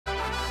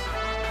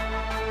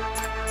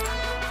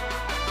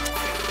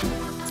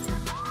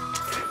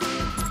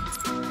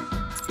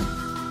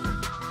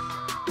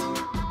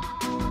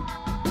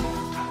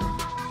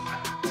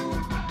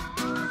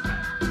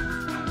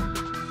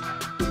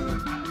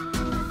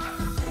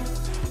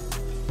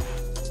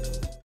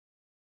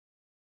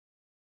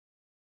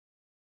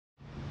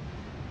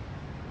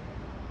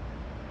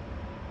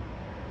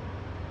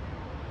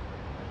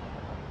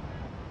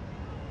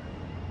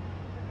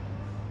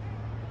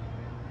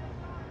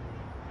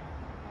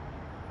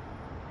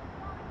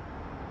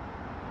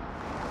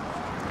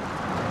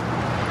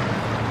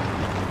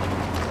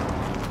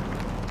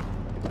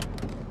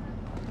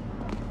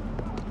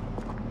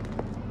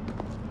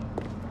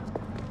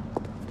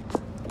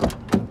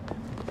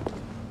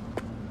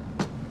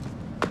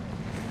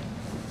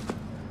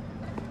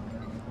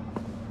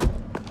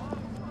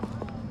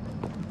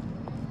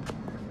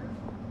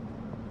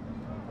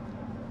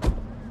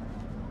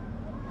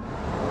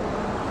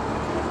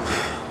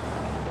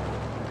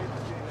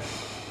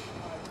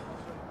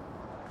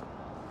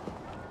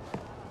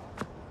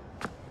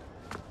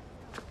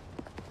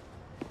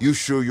You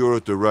sure you're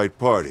at the right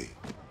party?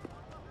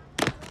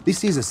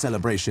 This is a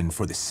celebration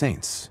for the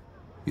saints,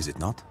 is it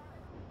not?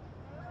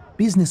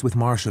 Business with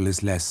Marshall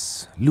is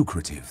less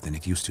lucrative than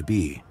it used to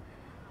be.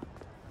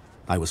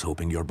 I was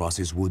hoping your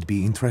bosses would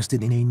be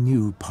interested in a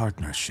new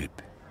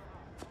partnership.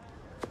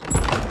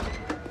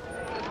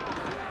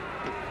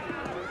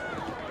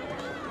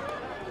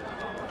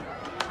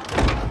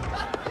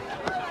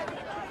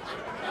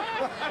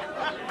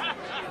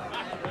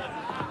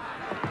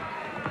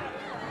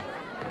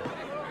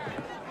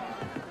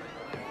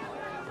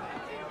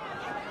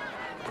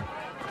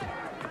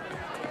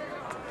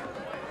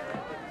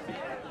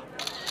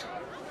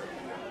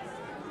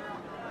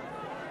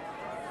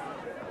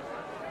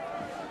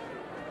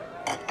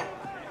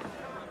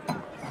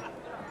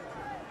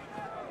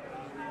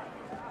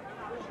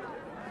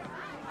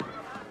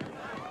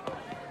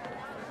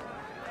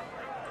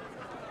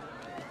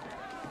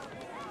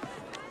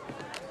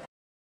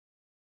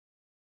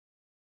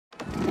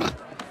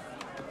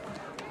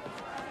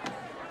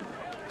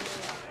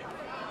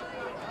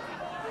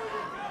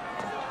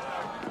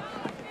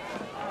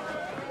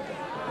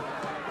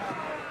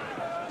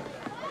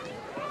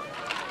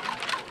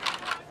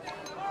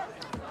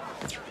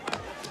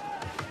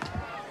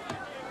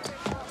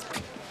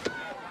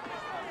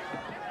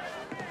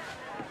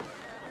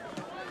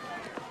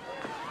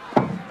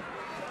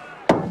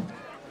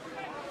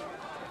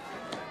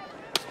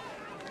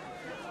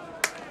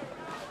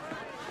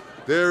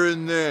 They're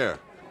in there.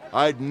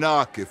 I'd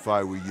knock if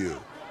I were you.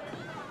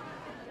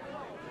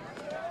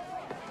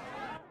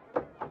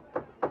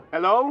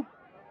 Hello?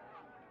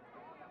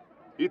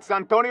 It's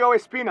Antonio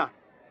Espina.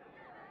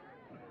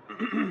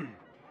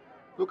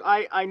 Look,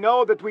 I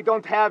know that we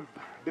don't have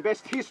the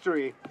best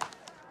history,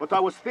 but I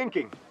was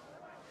thinking,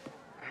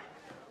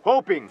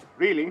 hoping,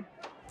 really,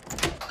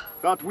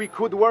 that we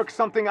could work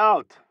something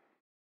out.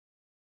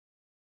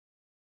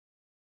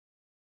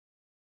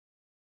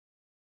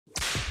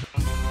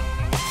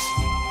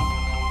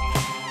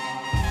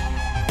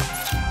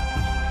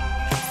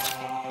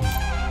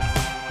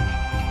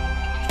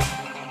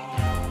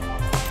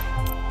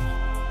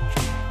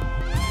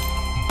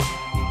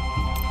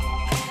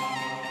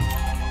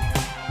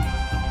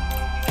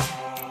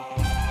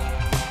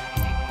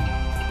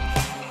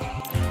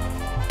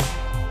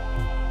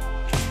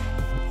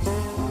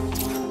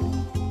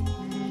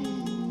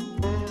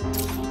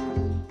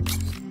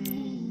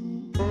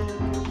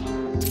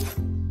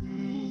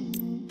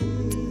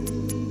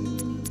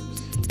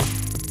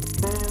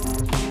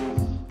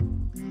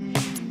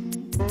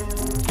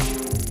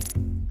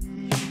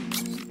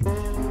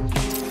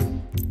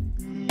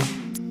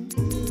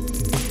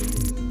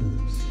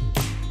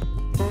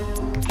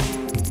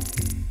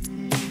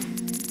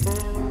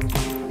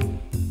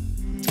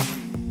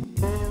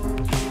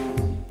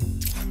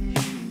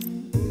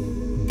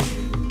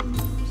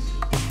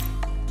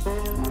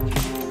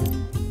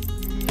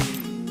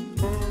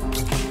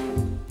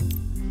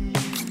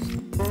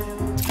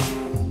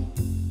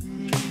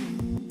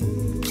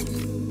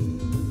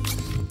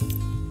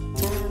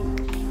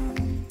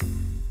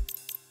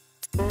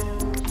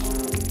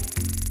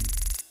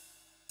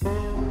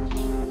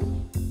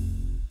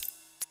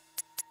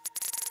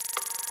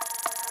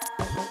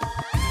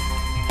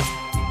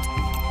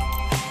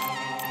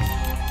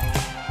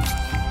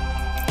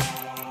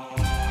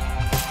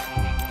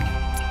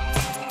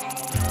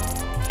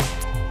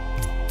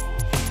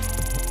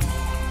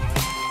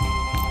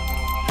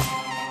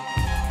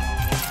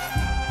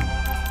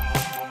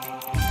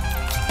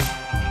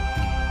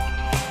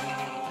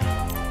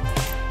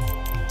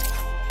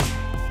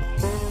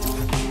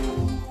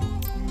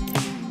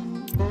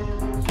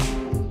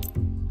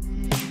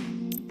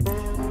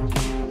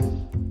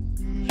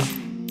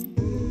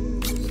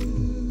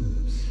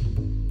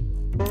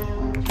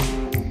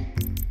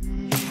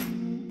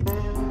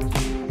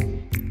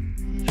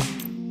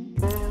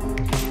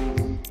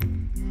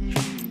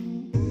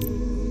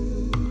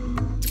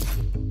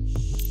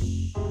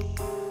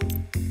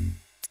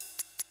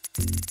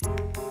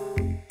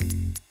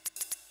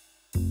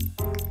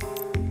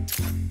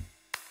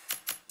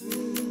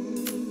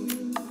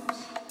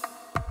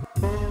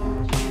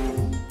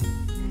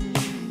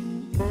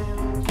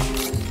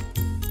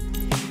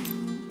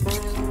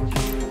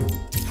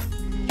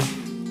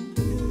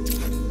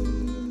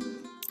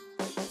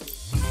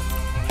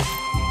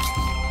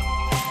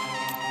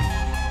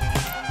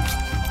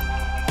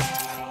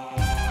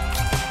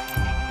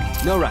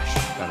 No rush,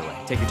 by the way.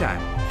 Take your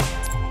time.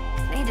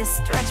 Need to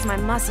stretch my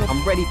muscle.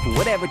 I'm ready for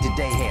whatever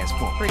today has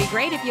for me. Pretty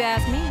great if you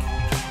ask me.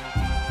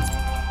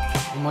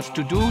 Much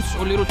to do,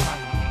 so little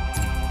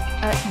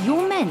time.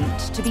 You're meant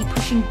to be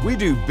pushing... We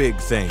do big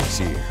things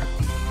here.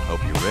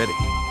 Hope you're ready.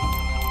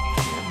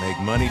 Can't make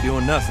money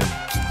doing nothing.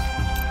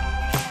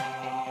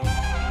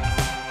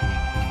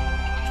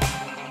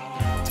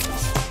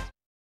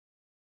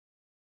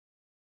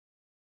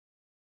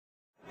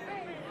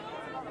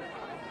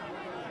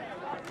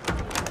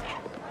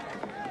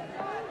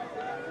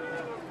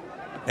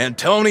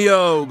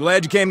 Antonio,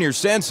 glad you came to your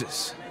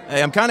senses.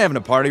 Hey, I'm kind of having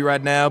a party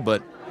right now,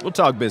 but we'll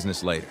talk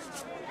business later.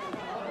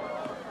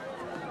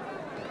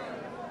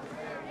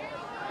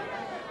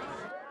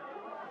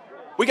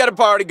 a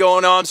party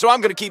going on, so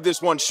I'm gonna keep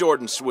this one short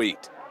and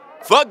sweet.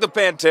 Fuck the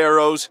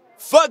Panteros,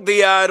 fuck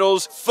the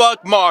Idols,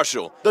 fuck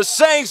Marshall. The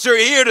Saints are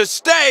here to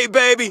stay,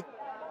 baby!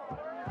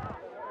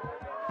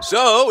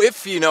 So,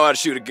 if you know how to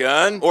shoot a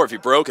gun, or if you're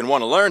broke and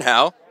want to learn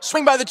how,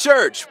 swing by the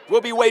church.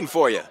 We'll be waiting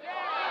for you.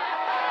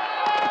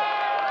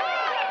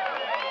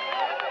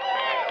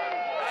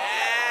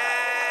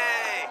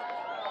 Hey!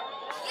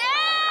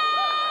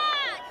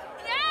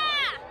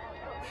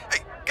 Hey,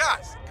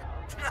 guys!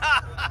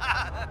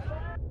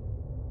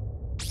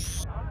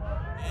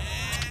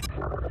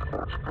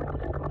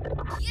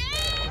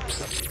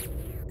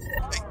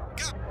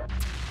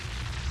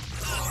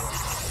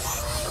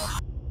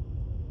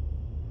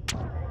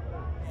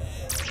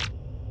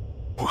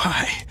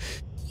 Why?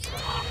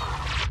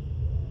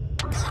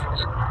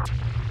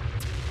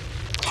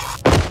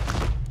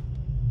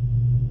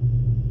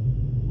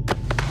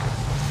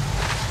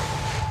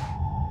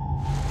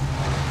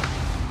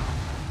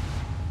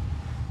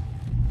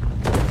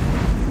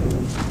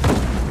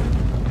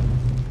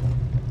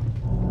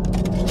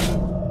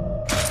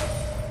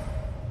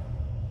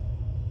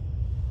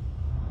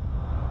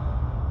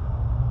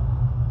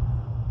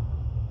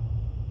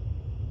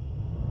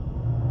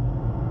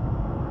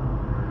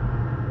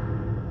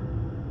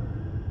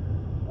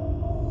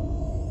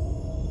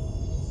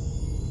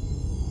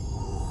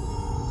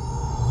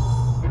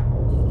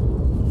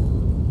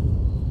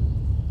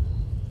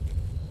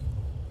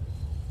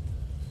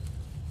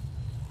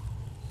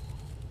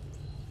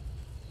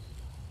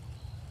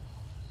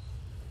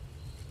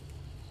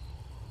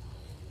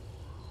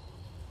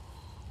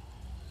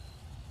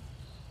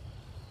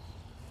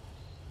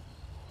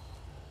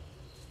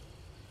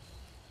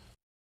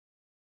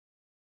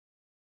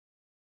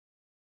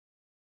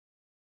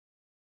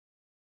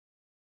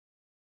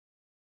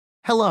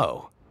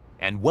 Hello,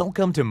 and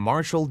welcome to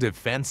Marshall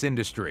Defense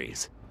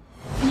Industries.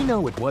 We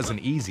know it wasn't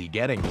easy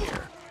getting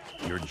here.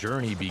 Your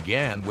journey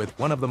began with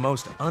one of the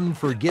most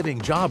unforgiving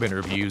job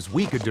interviews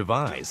we could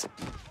devise.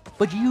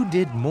 But you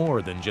did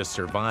more than just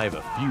survive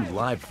a few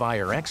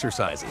live-fire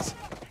exercises.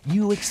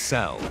 You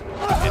excelled,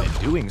 and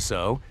in doing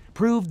so,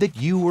 proved that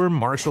you were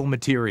Marshall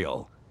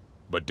material.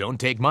 But don't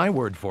take my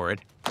word for it.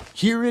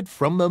 Hear it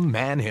from the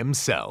man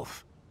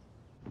himself.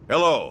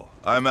 Hello,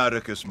 I'm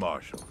Atticus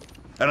Marshall,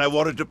 and I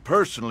wanted to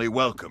personally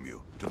welcome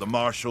you to the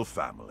Marshall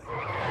family.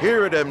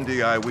 Here at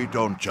MDI, we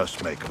don't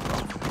just make a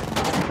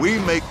profit. We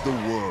make the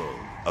world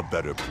a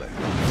better place.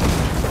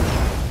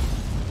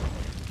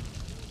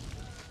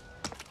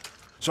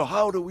 So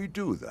how do we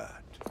do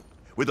that?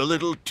 With a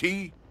little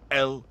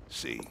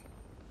TLC.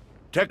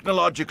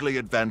 Technologically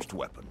advanced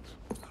weapons,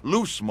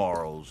 loose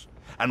morals,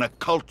 and a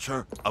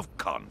culture of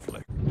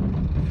conflict.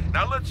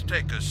 Now let's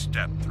take a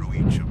step through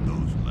each of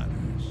those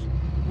letters.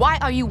 Why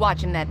are you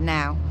watching that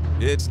now?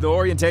 It's the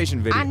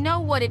orientation video. I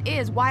know what it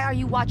is. Why are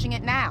you watching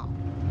it now?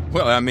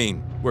 Well, I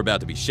mean, we're about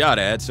to be shot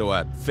at, so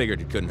I figured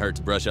it couldn't hurt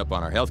to brush up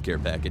on our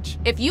healthcare package.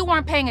 If you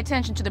weren't paying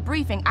attention to the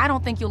briefing, I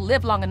don't think you'll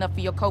live long enough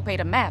for your copay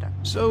to matter.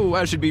 So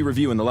I should be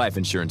reviewing the life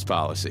insurance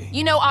policy.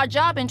 You know, our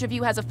job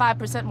interview has a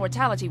 5%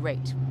 mortality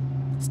rate.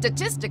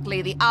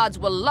 Statistically, the odds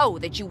were low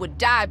that you would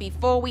die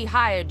before we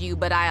hired you,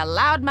 but I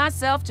allowed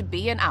myself to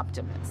be an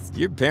optimist.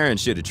 Your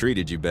parents should have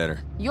treated you better.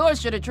 Yours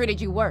should have treated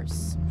you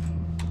worse.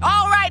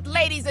 All right,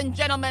 ladies and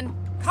gentlemen.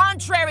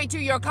 Contrary to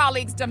your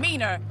colleague's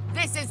demeanor,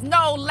 this is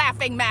no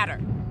laughing matter.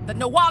 The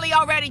Nawali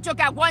already took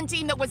out one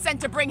team that was sent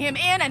to bring him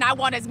in, and I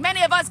want as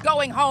many of us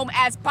going home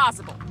as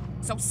possible.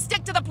 So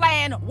stick to the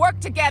plan, work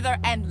together,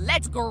 and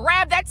let's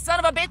grab that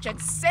son of a bitch and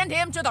send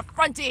him to the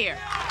frontier.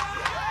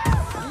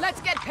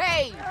 Let's get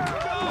paid.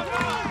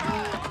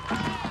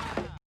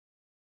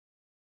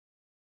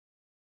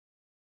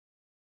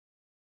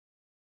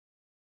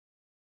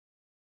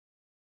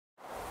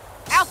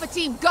 Alpha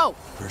team, go.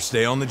 First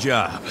day on the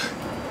job.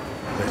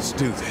 Let's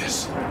do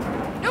this.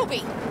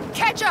 Newbie,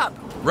 catch up.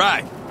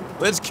 Right.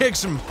 Let's kick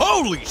some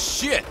holy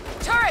shit.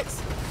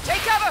 Turrets,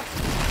 take cover.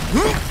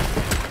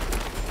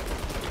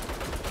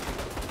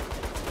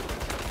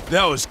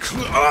 That was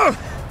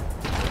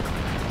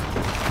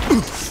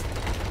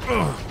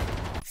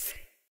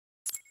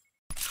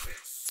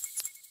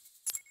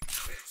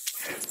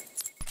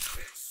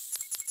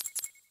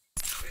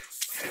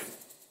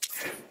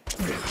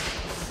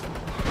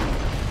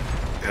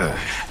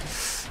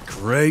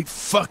great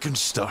fucking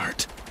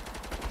start.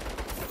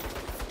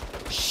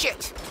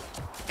 Shit.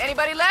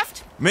 Anybody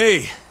left?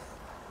 Me,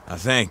 I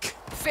think.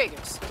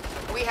 Figures.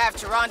 We have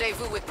to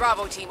rendezvous with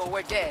Bravo team or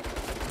we're dead.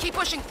 Keep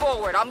pushing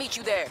forward. I'll meet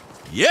you there.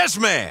 Yes,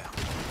 ma'am.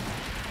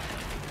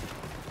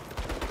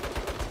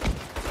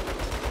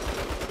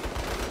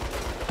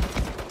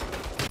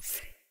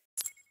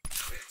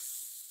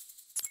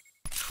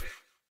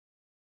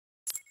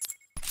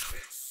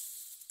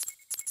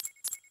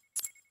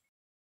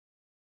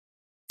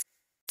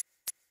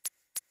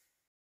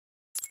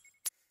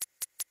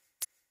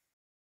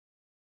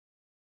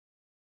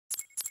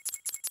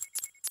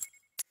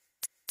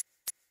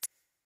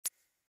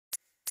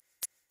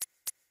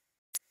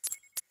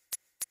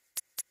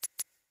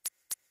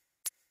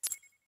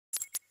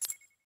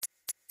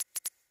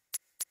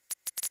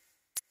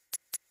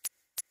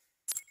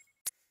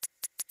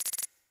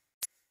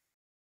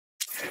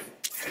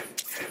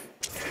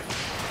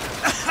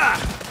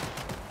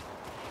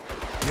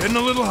 Getting a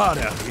little hot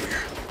out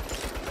here.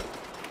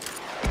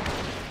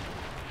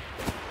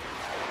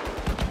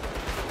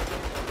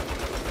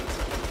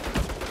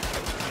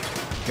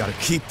 Gotta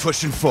keep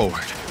pushing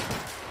forward.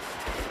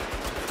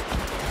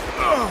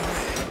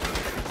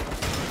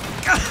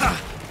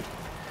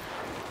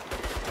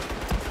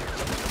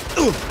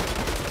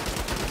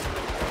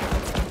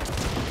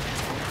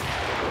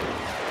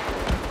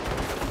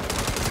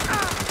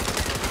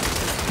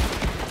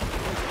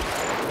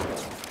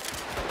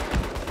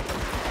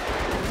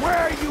 Where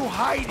are you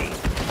hiding?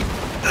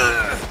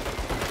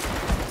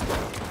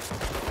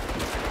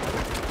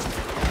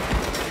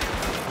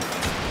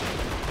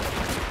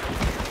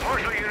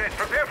 Marshal units,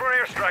 prepare for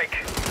airstrike.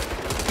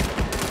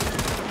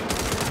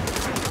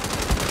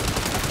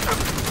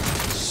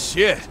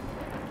 Shit.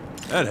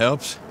 That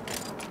helps.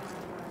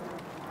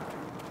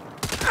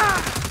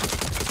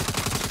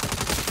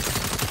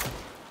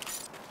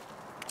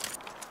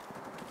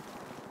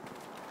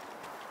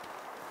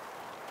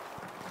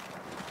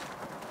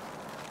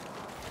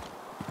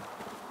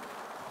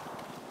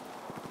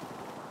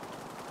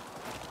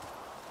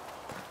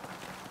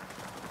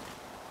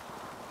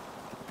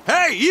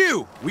 Hey,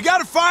 you! We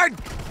got a fight!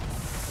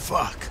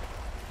 Fuck.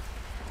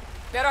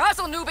 Better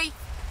hustle, newbie.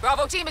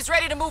 Bravo team is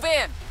ready to move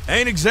in.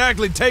 Ain't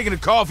exactly taking a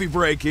coffee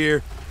break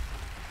here.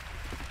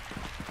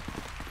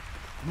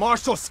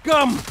 Marshal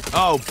scum!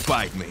 Oh,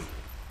 bite me.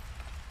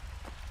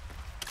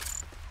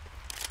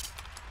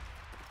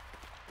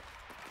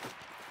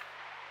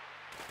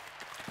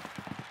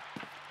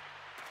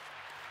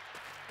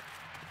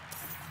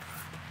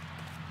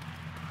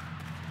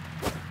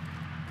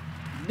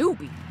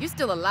 Newbie, you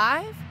still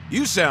alive?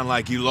 You sound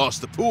like you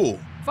lost the pool.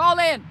 Fall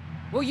in.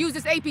 We'll use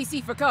this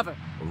APC for cover.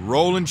 A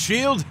rolling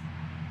shield?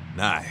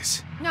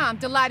 Nice. Nah, I'm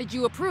delighted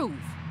you approve.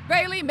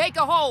 Bailey, make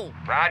a hole.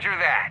 Roger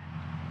that.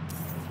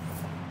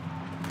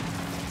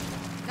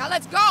 Now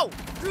let's go!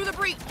 Through the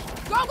breach!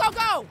 Go, go,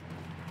 go!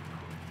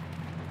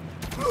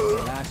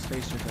 The last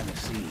face you're gonna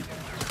see.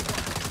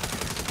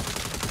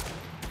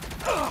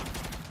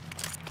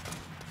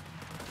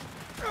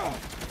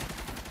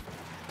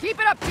 Keep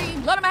it up,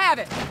 team. Let them have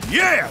it.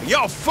 Yeah!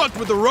 Y'all fucked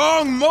with the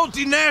wrong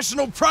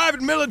multinational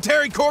private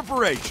military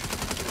corporation.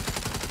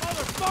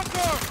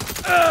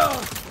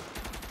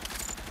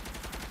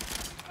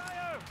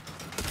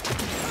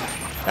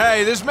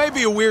 Hey, this may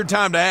be a weird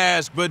time to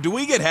ask, but do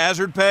we get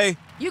hazard pay?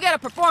 You get a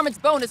performance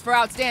bonus for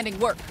outstanding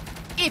work,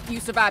 if you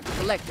survive to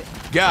collect it.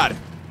 Got it.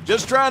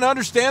 Just trying to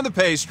understand the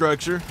pay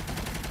structure.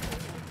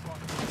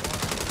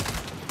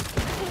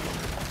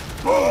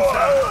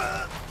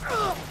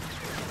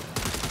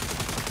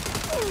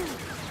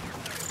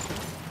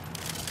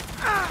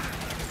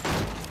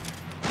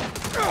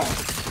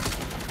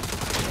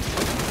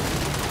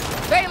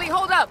 Bailey,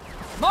 hold up.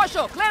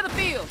 Marshal, clear the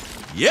field.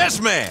 Yes,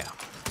 ma'am.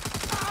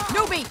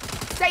 Newbie,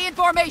 stay in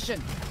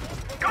formation.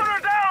 Gunner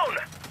down!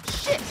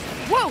 Shit!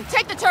 Woo,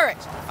 take the turret.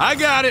 I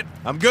got it.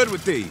 I'm good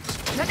with these.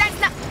 No, that's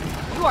not...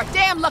 You are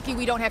damn lucky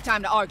we don't have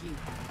time to argue.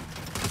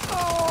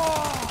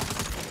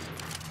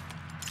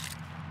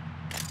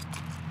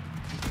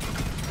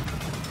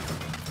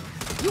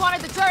 You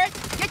wanted the turret?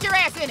 Get your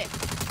ass in it.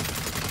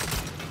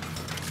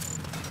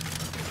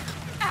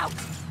 Out.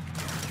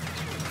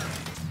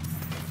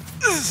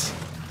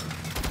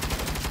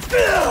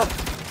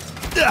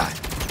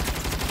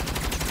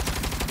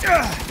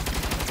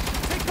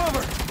 Take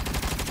cover!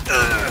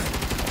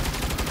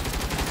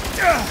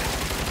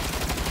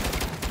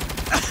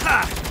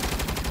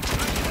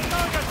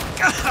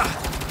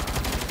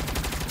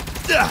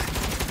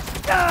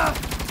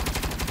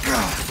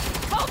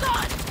 Hold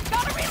on!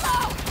 Gotta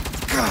reload!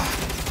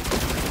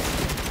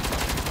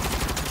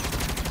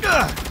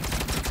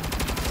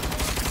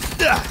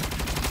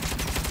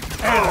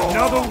 And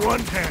another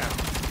one down.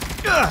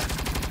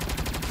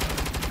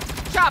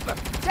 Chopper,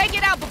 take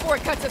it out before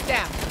it cuts us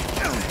down.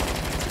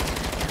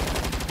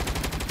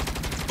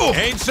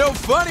 Ain't so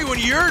funny when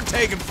you're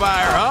taking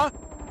fire, huh?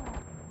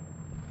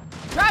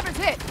 Driver's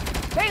hit.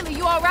 Bailey,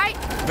 you all right?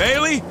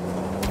 Bailey?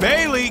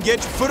 Bailey, get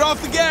your foot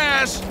off the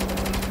gas!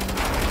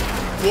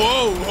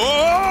 Whoa,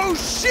 whoa,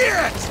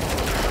 shit!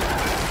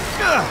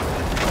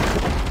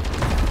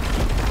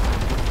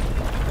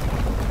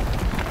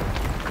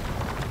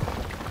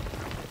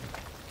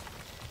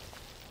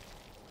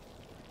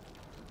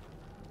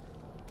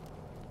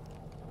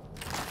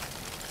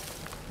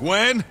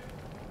 Gwen?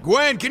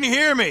 Gwen, can you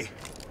hear me?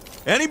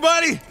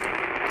 Anybody?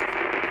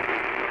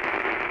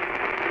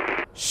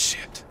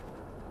 Shit.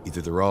 Either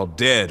they're all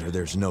dead or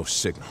there's no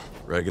signal.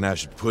 Reckon I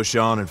should push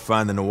on and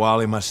find the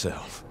Nawali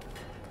myself.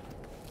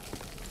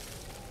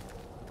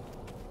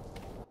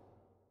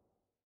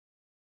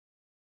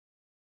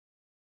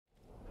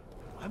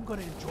 I'm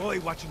gonna enjoy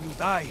watching you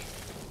die.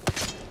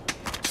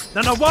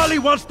 The Nawali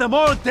wants them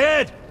all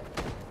dead!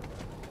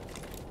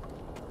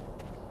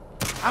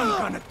 I'm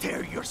gonna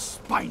tear your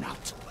spine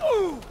out.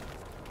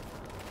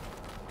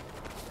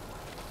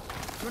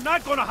 You're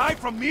not gonna hide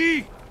from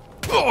me!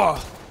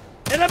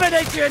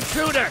 Eliminate the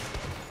intruder!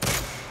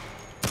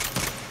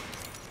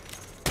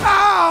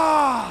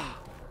 Ah!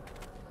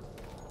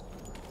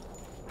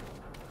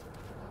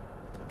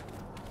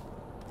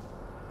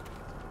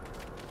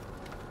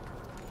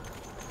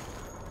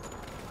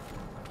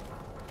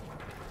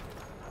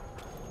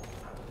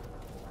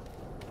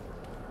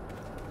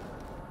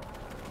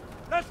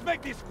 Let's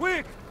make this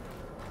quick!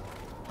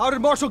 How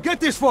did Marshall get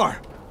this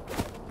far?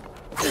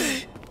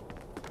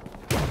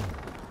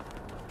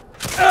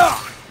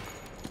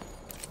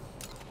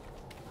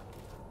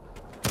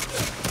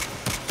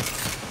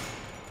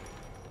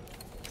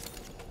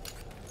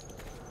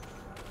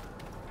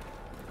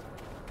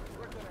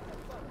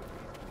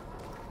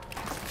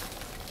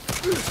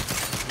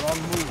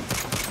 Wrong move.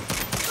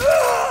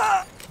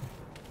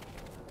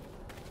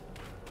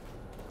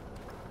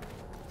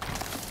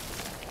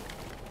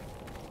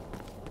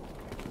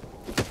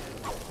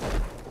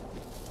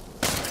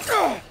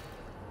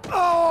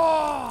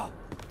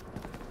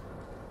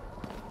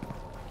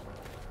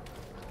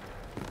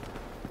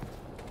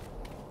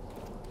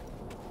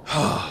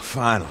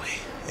 Finally,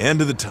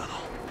 end of the tunnel.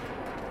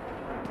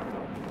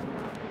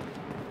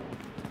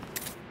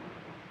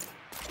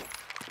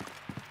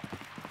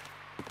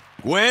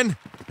 Gwen?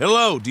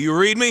 Hello, do you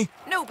read me?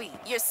 Newbie,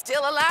 you're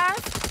still alive?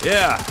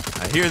 Yeah,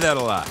 I hear that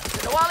a lot.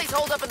 The Nawali's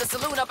holed up in the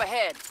saloon up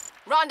ahead.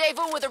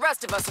 Rendezvous with the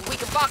rest of us and we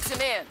can box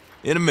him in.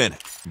 In a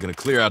minute. I'm gonna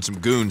clear out some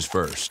goons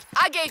first.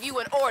 I gave you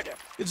an order.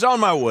 It's on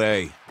my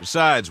way.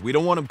 Besides, we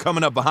don't want them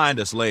coming up behind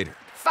us later.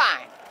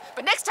 Fine.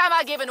 But next time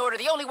I give an order,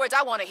 the only words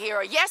I want to hear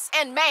are yes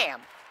and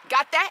ma'am.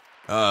 Got that?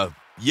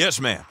 Yes,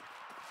 ma'am.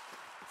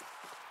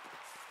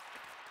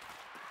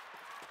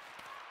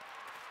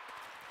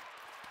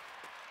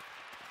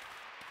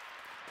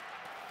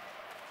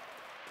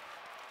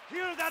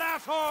 Kill that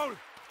asshole!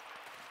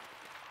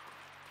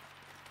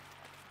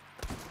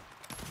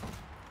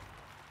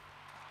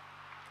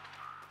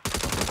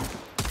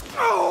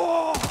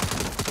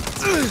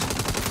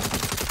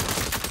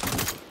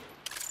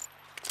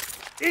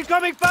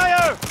 Incoming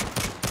fire!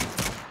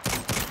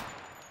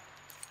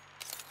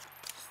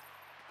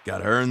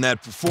 Gotta earn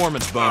that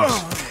performance bonus.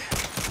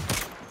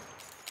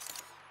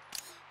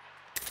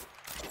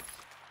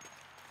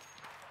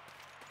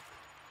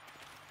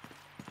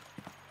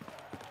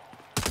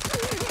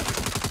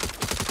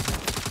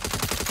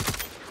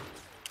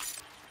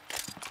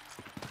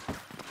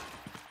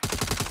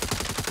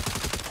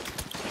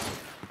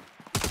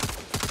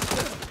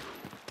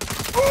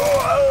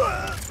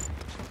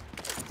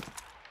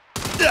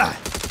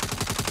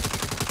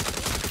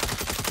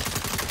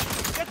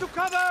 Get to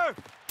cover!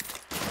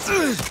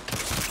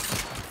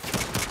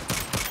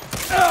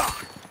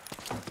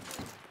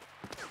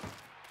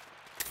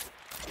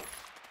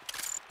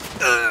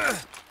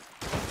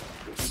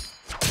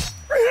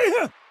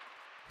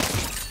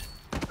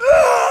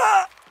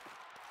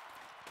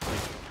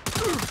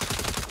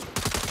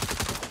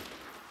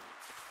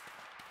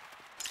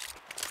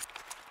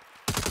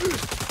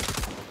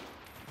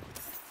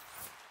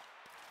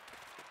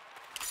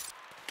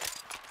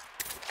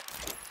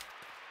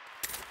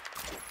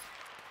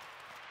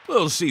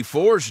 Little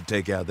C4 should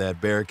take out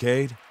that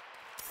barricade.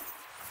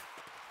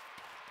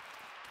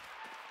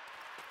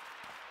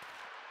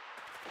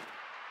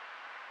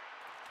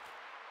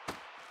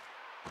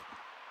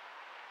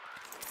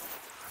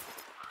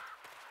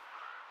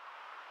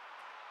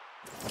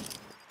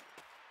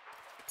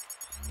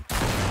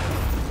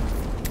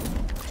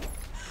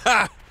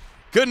 Ha!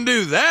 Couldn't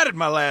do that at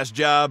my last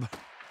job.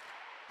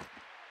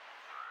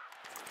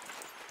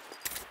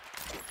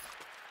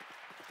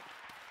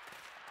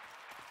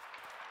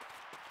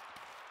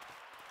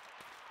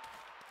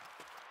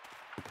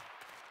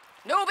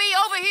 Newbie,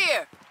 over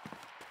here!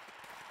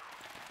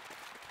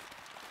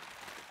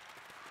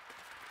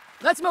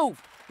 Let's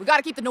move. We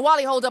gotta keep the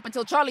Nawali hold up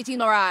until Charlie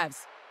team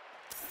arrives.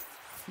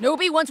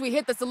 Newbie, once we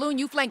hit the saloon,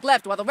 you flank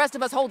left while the rest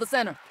of us hold the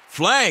center.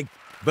 Flank?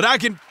 But I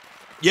can...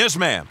 Yes,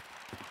 ma'am.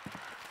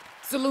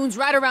 Saloon's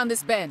right around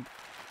this bend.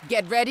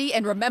 Get ready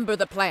and remember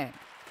the plan.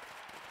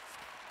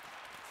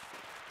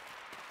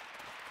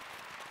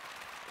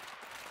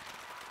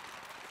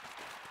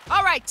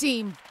 All right,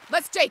 team.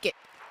 Let's take it.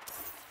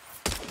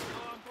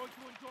 I'm going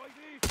to enjoy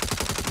this!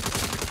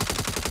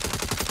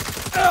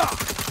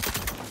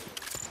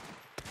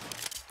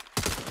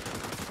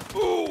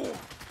 Ooh!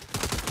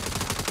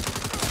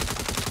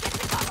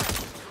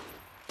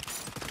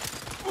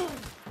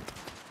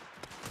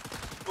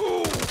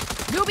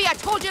 Newbie, I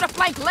told you to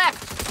flank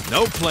left.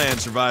 No plan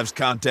survives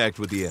contact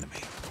with the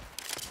enemy.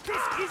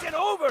 This isn't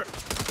over!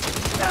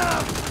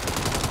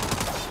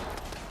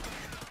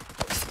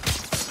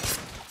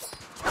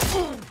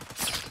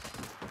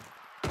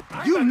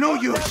 You know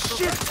your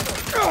shit!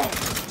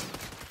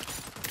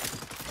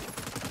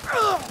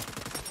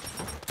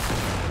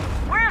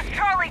 Where's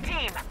Charlie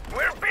team?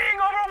 We're being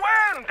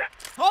overwhelmed!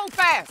 Hold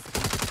fast.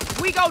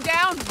 We go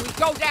down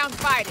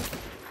fighting.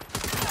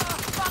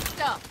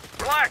 Fucked up.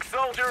 Relax,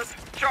 soldiers.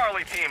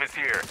 Charlie team is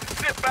here.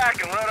 Sit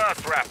back and let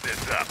us wrap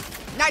this up.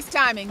 Nice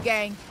timing,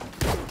 gang.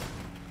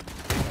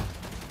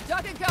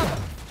 Duck and cover.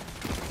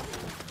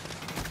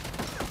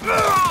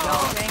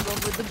 Y'all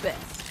tangled with the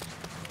best.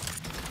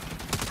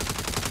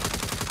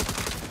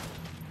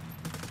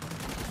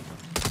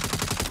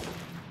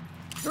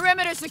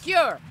 Perimeter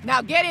secure.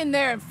 Now get in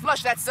there and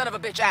flush that son of a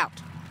bitch out.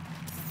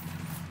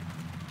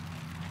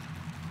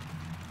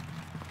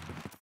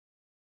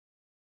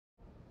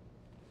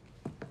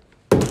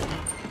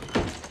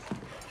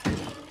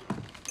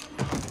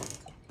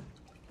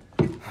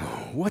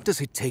 what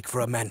does it take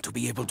for a man to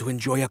be able to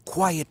enjoy a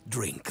quiet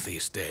drink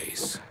these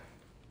days?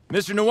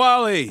 Mr.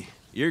 Nawali,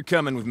 you're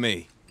coming with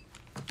me.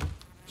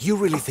 You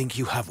really think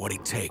you have what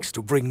it takes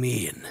to bring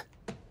me in?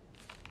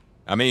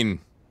 I mean,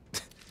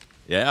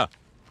 yeah.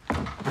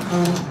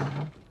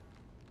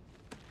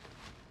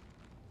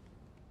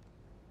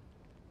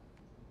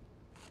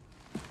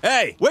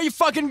 Hey, where you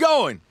fucking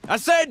going? I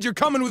said you're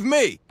coming with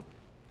me.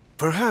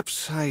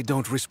 Perhaps I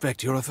don't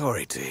respect your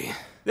authority.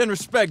 Then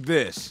respect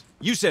this.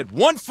 You said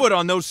 1 foot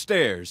on those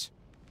stairs.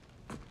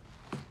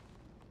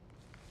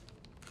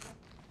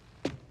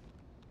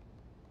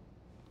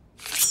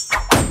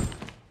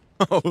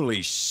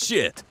 Holy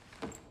shit.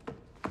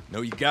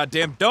 No, you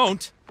goddamn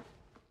don't.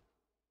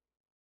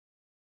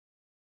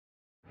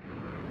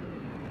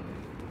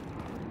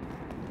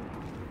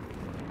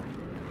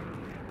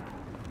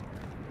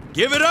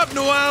 Give it up,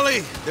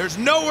 Nawali! There's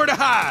nowhere to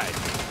hide!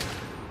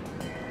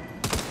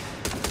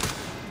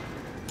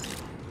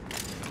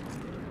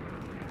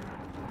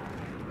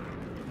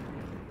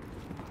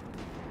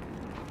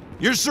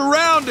 You're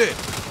surrounded!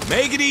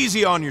 Make it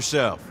easy on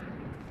yourself.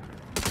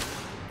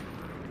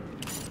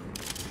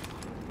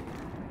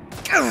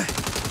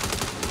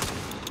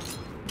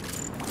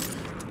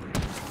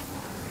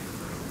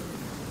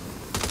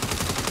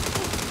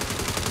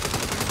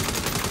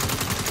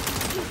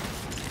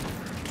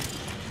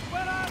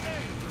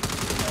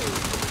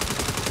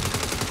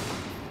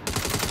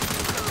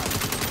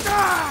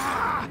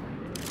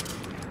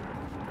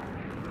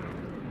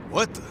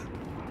 What the?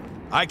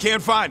 I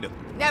can't find him.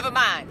 Never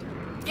mind.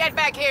 Get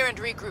back here and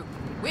regroup.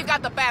 We've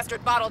got the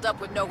bastard bottled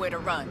up with nowhere to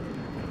run.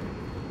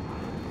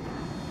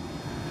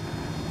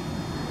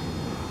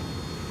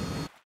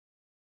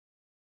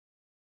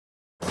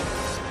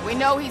 We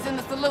know he's in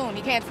the saloon.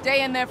 He can't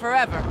stay in there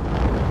forever.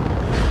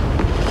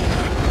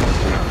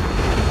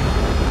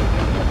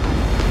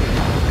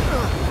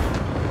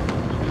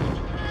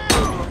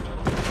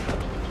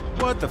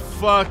 What the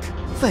fuck?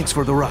 Thanks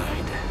for the ride.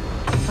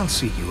 I'll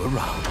see you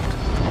around.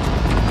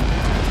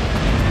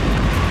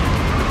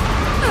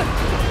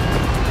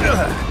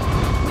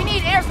 We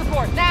need air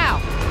support now.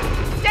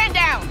 Stand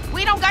down.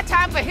 We don't got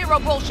time for hero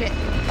bullshit.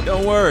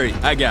 Don't worry,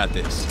 I got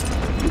this.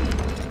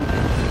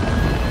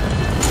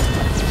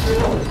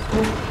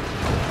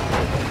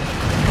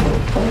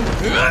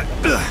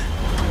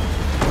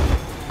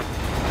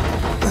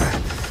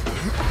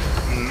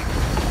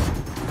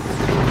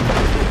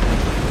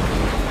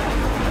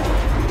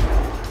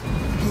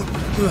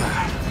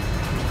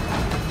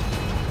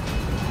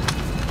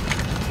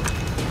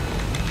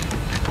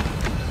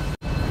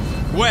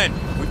 Gwen,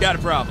 we got a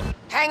problem.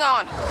 Hang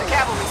on. The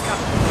cavalry's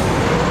coming.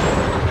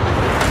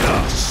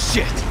 Oh,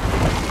 shit!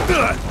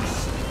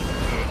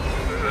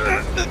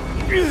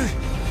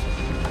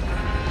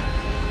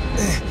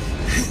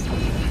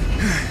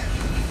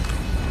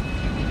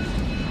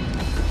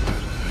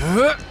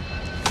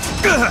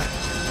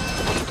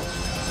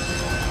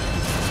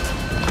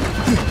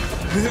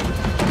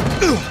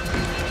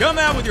 Come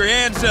out with your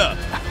hands up!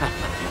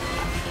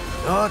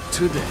 Not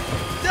today.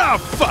 Oh,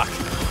 fuck!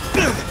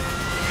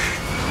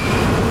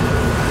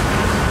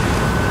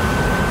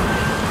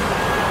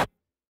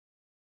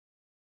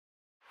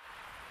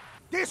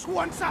 This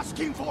one's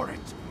asking for it!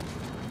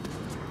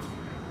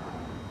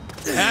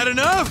 Had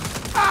enough?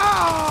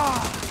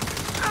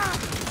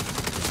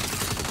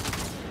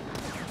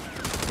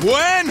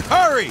 Gwen,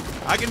 hurry!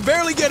 I can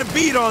barely get a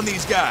beat on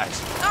these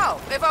guys. Oh,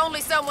 if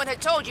only someone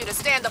had told you to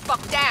stand the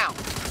fuck down.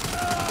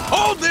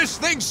 Hold this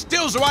thing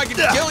still so I can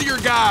kill your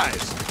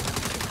guys.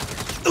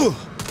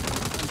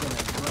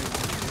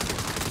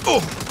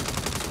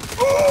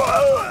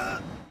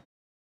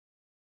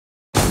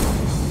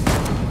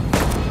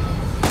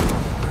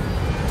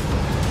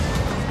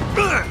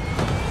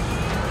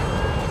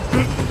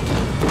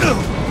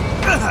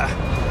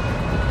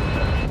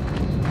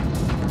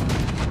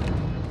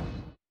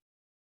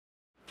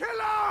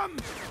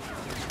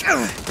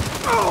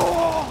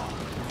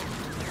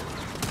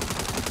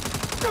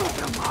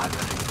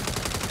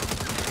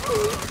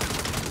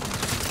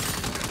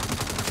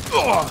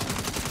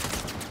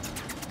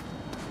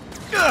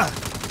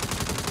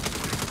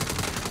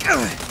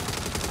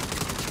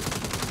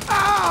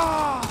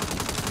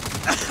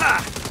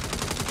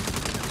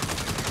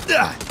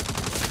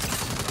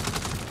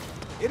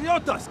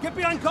 Idiotas, get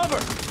behind cover!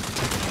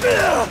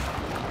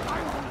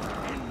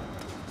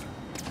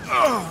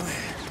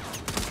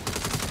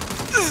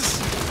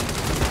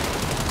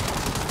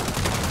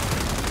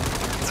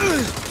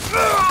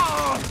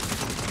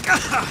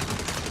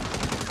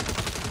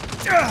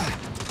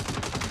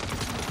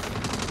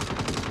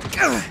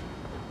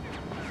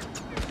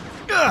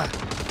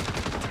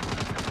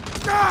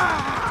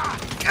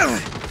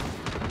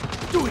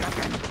 Do it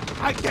again!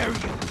 I dare you!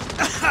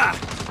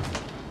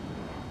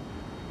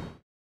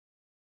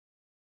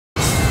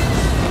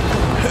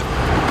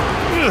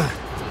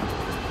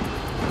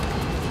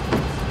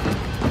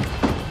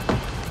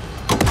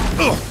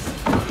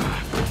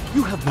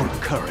 You have more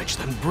courage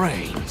than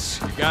brains.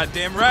 You're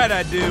goddamn right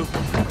I do.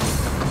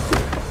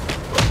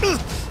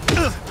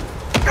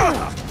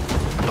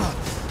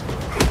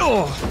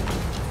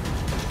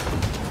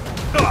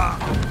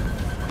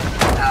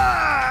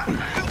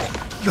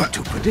 You're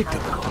too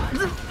predictable.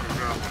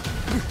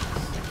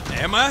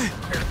 Am I?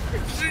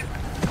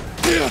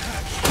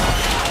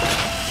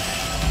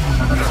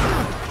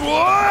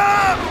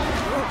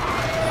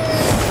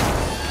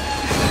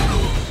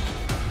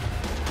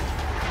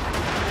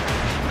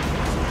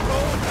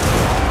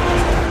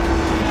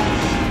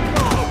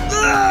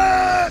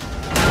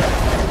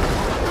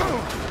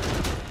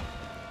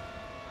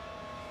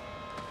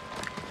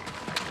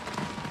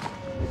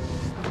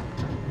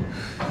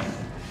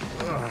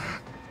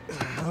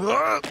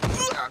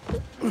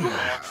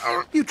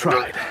 You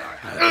tried.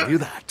 I'll give you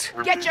that.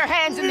 Get your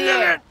hands in the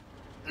air!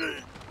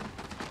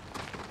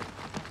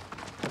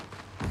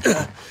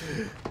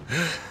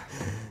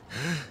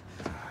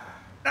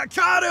 I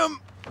caught him!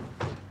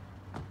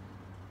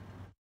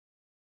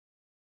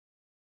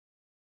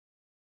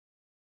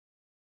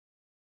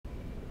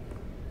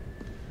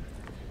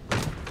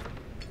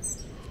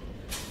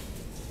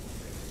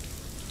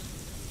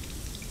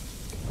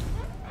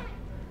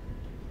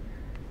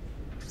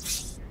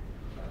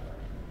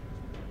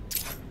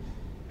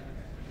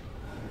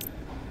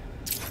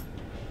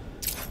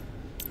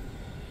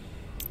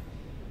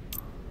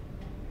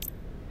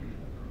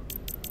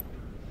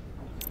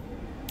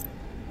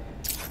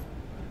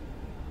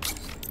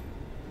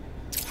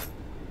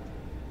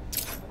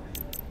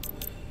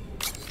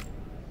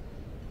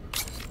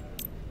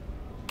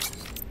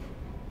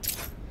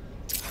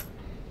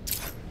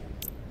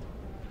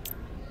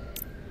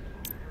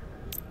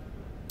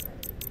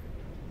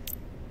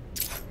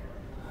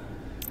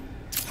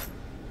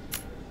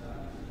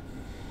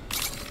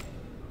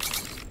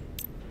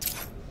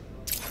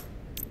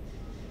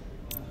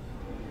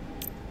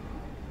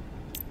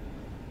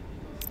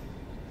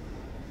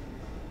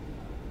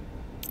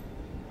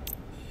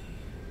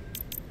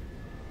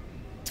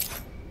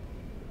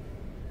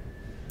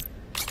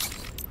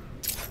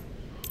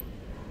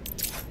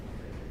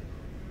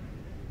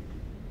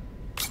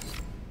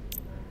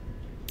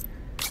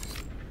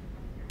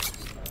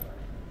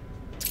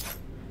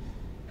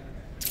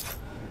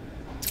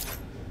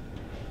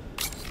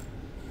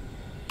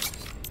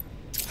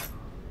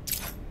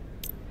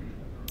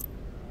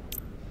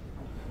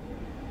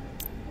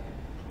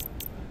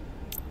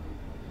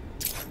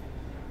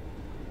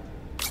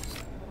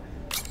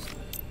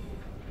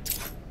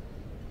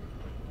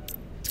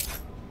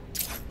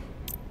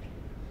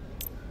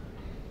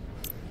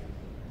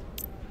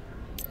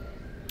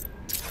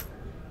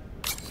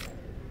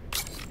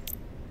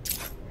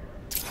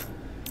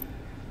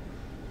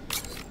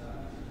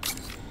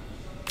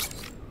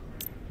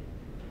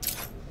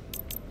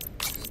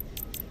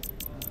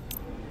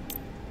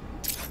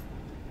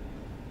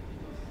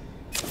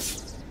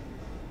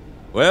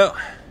 Well,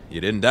 you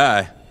didn't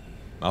die.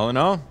 All in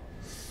all,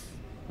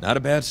 not a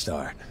bad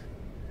start.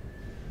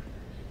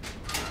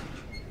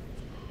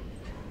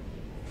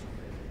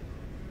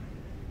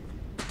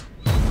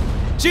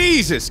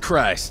 Jesus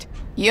Christ!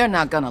 You're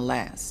not gonna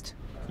last.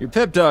 Your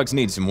pep dogs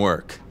need some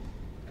work.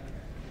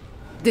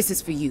 This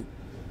is for you.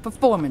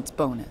 Performance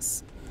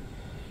bonus.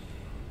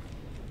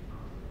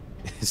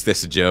 Is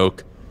this a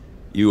joke?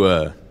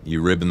 You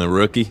ribbing the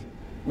rookie?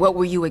 What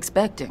were you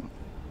expecting?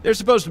 There's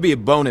supposed to be a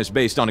bonus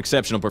based on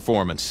exceptional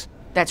performance.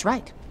 That's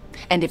right.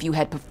 And if you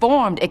had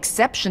performed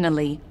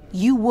exceptionally,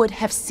 you would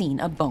have seen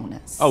a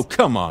bonus. Oh,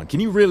 come on.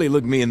 Can you really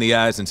look me in the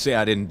eyes and say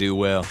I didn't do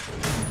well?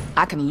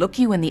 I can look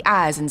you in the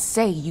eyes and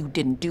say you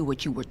didn't do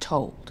what you were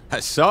told. I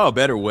saw a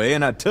better way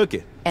and I took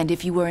it. And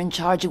if you were in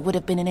charge, it would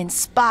have been an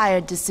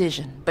inspired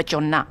decision. But you're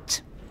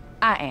not.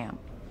 I am.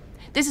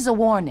 This is a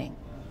warning.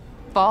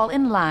 Fall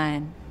in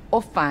line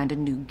or find a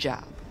new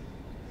job.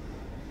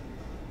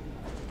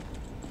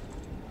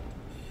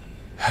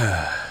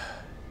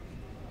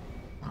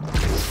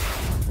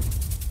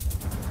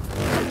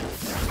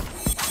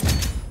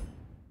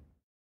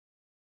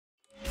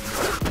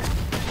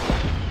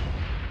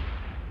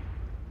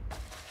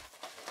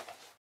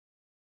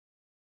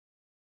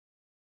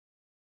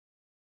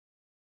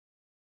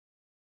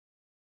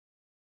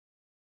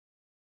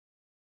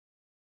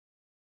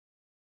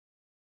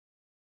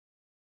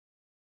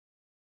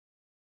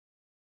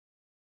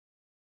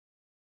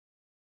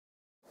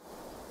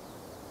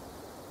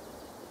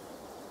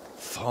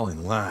 Fall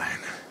in line.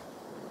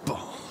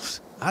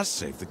 Balls. I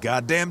saved the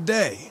goddamn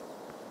day.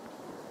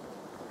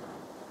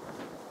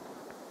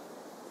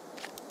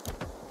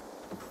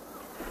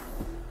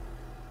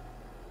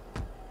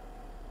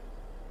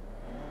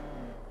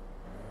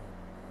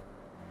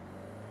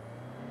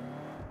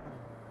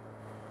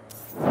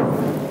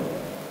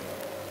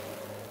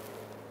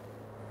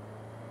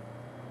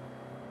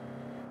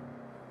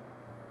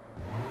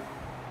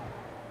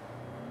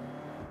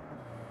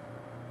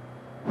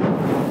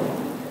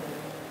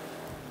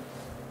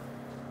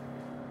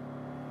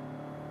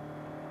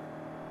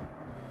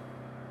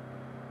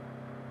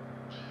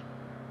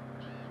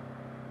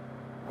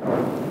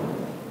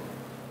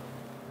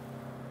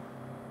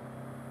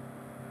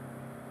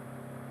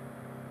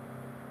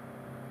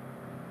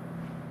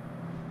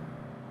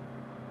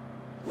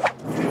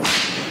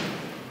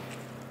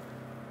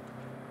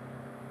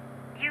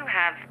 You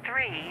have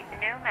 3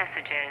 new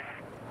messages.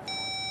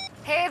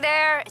 Hey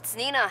there, it's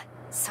Nina.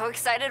 So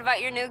excited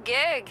about your new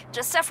gig.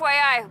 Just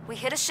FYI, we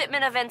hit a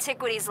shipment of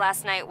antiquities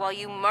last night while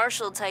you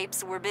Marshall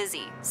types were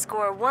busy.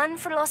 Score 1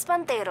 for Los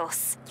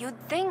Panteros. You'd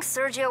think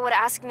Sergio would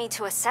ask me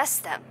to assess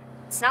them.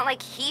 It's not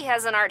like he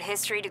has an art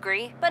history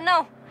degree, but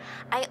no.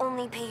 I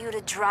only pay you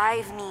to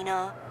drive,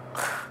 Nina.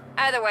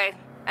 Either way,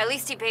 at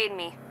least he paid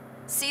me.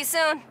 See you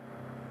soon.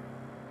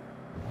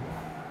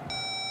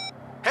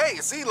 Hey,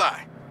 it's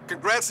Eli.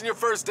 Congrats on your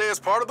first day as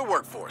part of the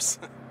workforce.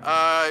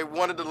 I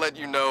wanted to let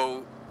you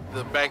know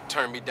the bank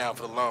turned me down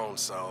for the loan,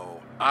 so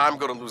I'm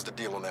gonna lose the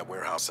deal on that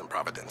warehouse in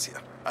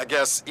Providencia. I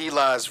guess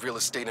Eli's Real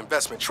Estate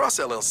Investment Trust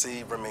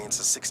LLC remains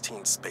a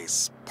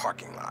 16-space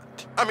parking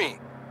lot. I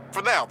mean,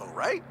 for now though,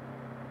 right?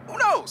 Who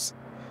knows?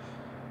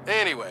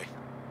 Anyway,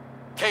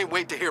 can't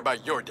wait to hear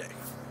about your day.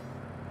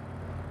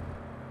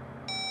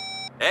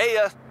 Hey,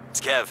 it's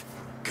Kev.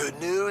 Good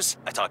news,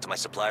 I talked to my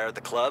supplier at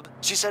the club.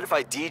 She said if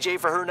I DJ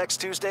for her next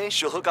Tuesday,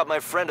 she'll hook up my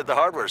friend at the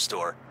hardware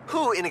store,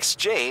 who in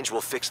exchange will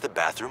fix the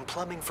bathroom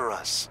plumbing for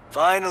us.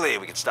 Finally,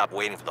 we can stop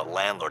waiting for the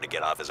landlord to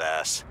get off his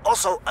ass.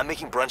 Also, I'm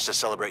making brunch to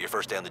celebrate your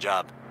first day on the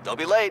job. Don't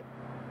be late.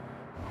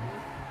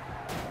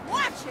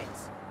 Watch it!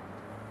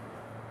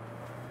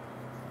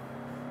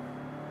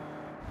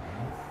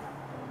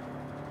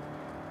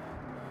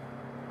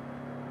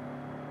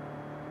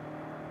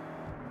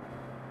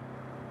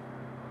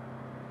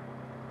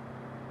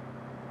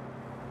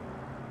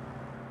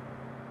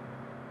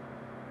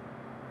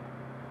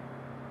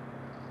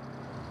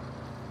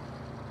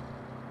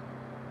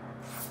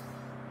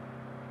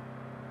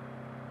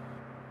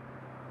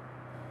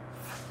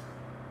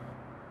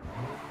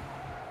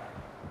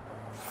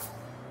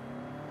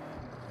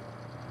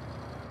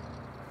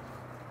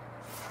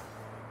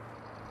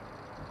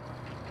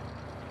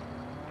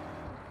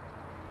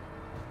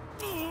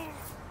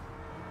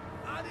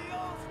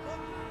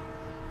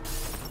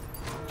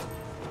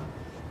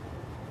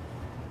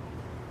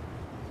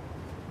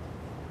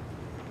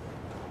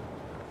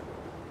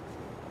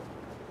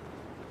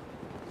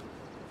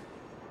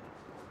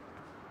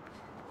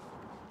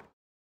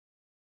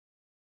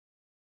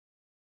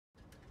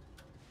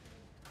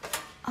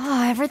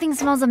 Oh, everything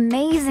smells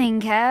amazing,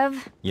 Kev.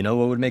 You know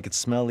what would make it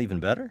smell even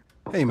better?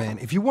 Hey man,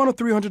 if you want a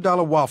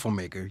 $300 waffle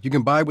maker, you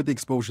can buy with the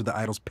exposure the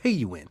idols pay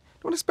you in.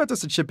 Don't expect us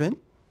to chip in.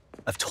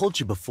 I've told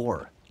you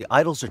before, the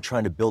idols are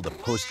trying to build a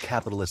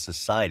post-capitalist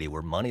society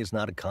where money is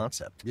not a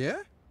concept.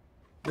 Yeah?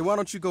 Then why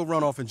don't you go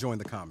run off and join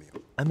the commune?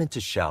 I'm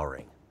into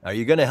showering. Are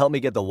you gonna help me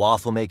get the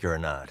waffle maker or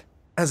not?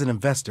 As an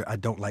investor, I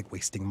don't like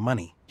wasting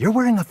money. You're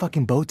wearing a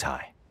fucking bow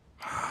tie.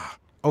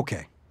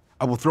 Okay,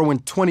 I will throw in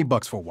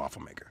 $20 for a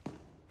waffle maker.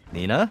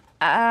 Nina?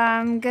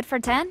 Good for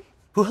 10?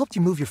 Who helped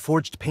you move your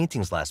forged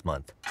paintings last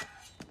month?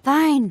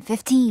 Fine,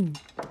 15.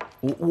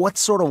 What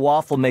sort of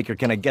waffle maker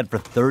can I get for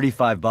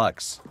 35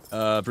 bucks?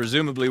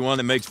 Presumably one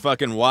that makes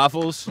fucking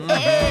waffles?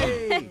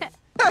 Hey!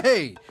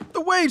 Hey!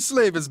 The wage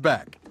slave is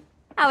back!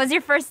 How was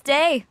your first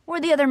day?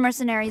 Were the other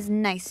mercenaries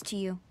nice to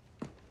you?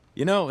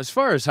 You know, as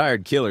far as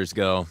hired killers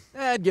go,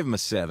 I'd give him a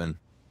 7.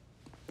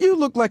 You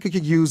look like you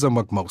could use a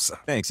mukmosa.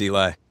 Thanks,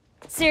 Eli.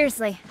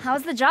 Seriously,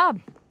 how's the job?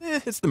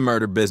 It's the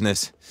murder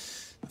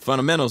business.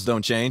 Fundamentals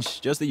don't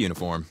change, just the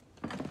uniform.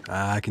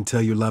 I can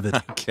tell you love it.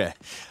 Okay.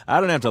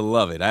 I don't have to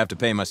love it. I have to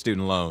pay my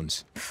student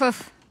loans.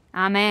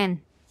 I'm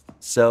in.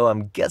 So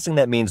I'm guessing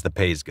that means the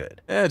pay's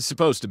good. It's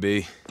supposed to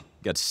be.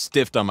 Got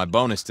stiffed on my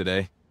bonus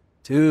today.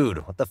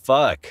 Dude, what the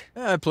fuck?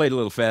 I played a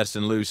little fast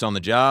and loose on the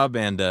job,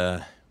 and,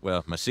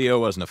 well, my CO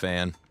wasn't a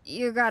fan.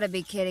 You gotta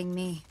be kidding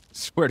me.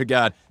 Swear to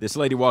God, this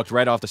lady walked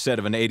right off the set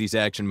of an 80s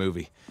action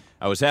movie.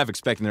 I was half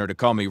expecting her to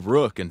call me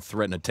Rook and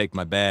threaten to take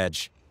my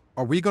badge.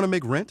 Are we gonna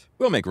make rent?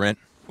 We'll make rent.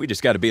 We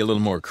just gotta be a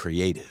little more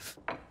creative.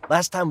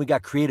 Last time we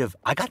got creative,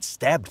 I got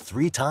stabbed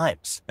 3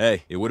 times.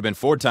 Hey, it would've been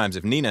 4 times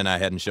if Nina and I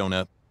hadn't shown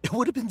up. It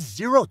would have been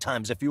 0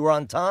 times if you were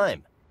on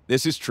time.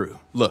 This is true.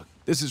 Look,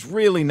 this is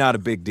really not a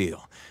big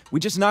deal. We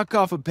just knock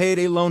off a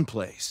payday loan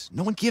place.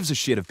 No one gives a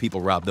shit if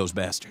people rob those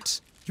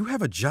bastards. You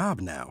have a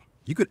job now.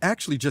 You could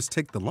actually just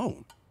take the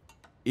loan.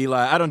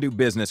 Eli, I don't do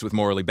business with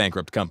morally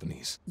bankrupt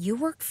companies. You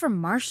work for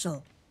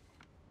Marshall.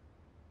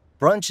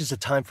 Brunch is a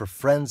time for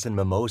friends and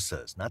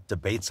mimosas, not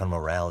debates on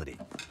morality.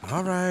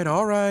 All right,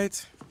 all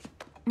right.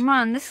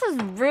 Man, this is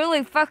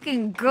really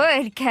fucking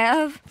good,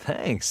 Kev.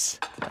 Thanks.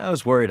 I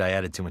was worried I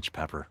added too much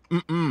pepper.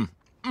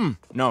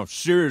 No,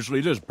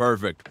 seriously, this is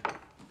perfect.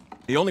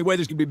 The only way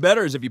this could be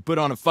better is if you put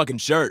on a fucking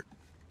shirt.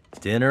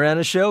 Dinner and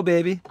a show,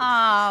 baby.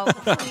 Oh,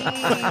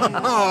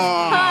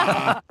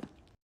 please.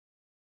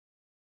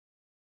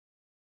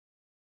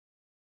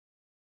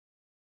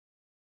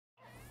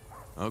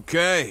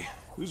 Okay,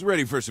 who's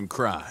ready for some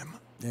crime?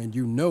 And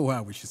you know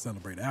how we should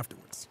celebrate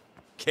afterwards.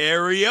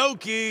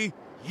 Karaoke!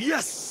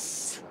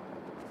 Yes!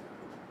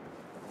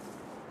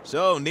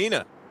 So,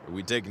 Nina, are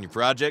we taking your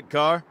project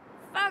car?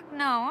 Fuck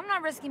no, I'm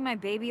not risking my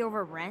baby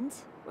over rent.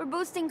 We're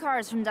boosting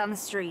cars from down the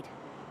street.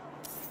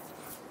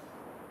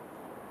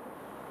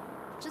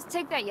 Just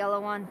take that yellow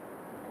one.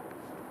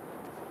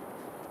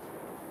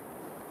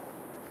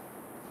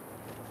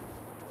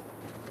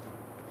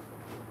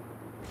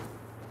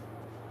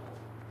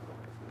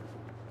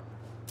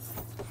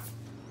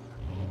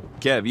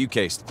 Kev, you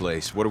cased the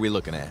place. What are we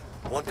looking at?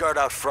 One guard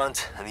out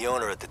front and the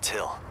owner at the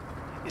till.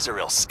 He's a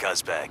real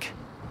scuzzbag.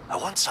 I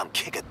once saw him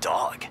kick a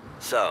dog.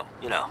 So,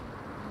 you know,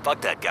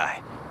 fuck that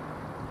guy.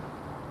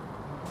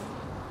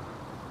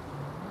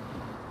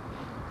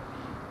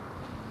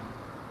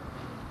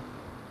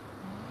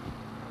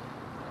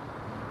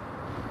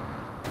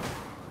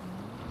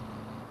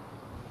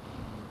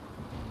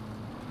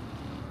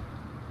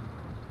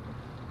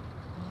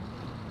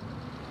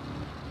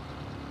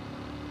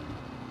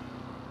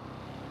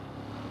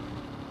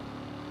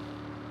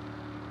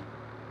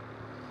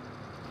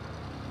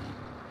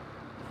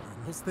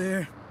 Almost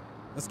there.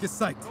 Let's get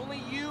psyched.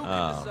 Only you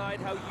can decide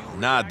how you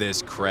Not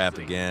this crap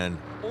again.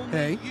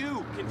 Hey,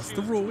 you can what's the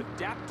choose rule? to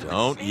adapt to the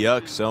Don't changes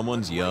yuck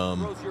someone's that life yum.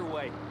 throws your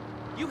way.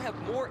 You have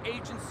more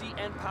agency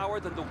and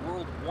power than the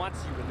world wants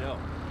you to know.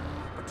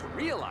 But to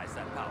realize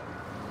that power,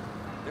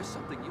 there's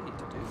something you need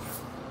to do.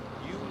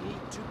 You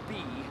need to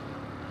be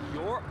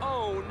your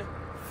own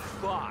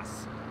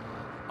boss.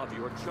 Of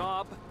your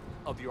job,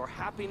 of your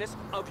happiness,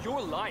 of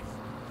your life.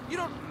 You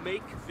don't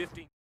make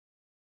 50...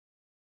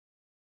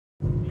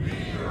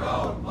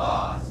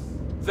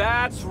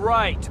 That's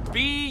right.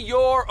 Be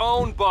your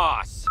own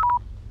boss.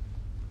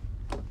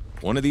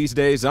 One of these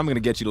days, I'm gonna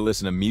get you to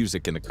listen to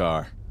music in the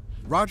car.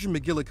 Roger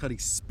McGillicuddy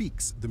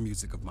speaks the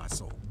music of my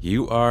soul.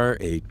 You are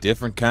a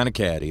different kind of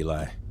cat,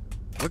 Eli.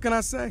 What can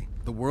I say?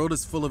 The world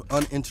is full of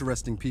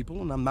uninteresting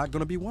people, and I'm not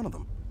gonna be one of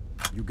them.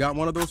 You got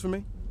one of those for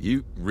me?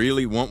 You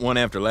really want one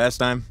after last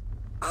time?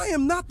 I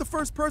am not the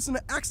first person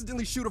to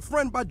accidentally shoot a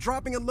friend by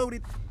dropping a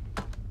loaded...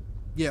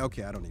 Yeah,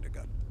 okay, I don't need a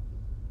gun.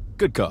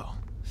 Good call.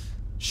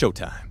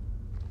 Showtime.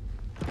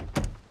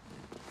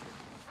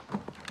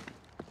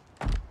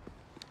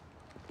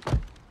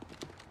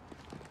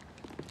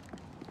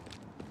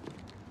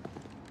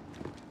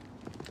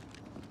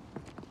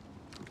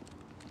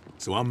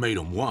 So I made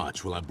them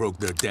watch while I broke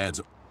their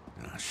dad's...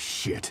 Ah,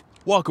 shit.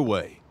 Walk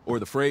away, or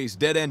the phrase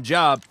dead-end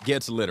job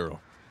gets literal.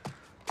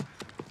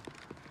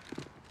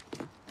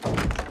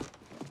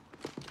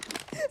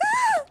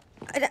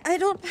 I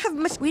don't have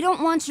much... We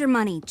don't want your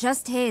money,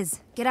 just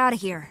his. Get out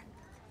of here.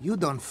 You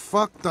done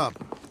fucked up.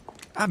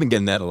 I've been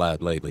getting that a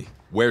lot lately.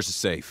 Where's the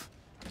safe?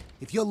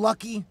 If you're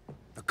lucky,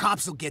 the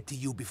cops will get to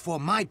you before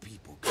my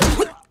people.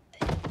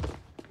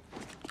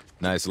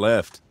 Nice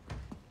left.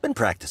 Been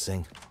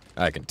practicing.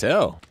 I can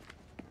tell.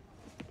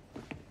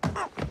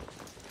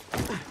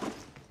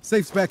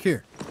 Safe's back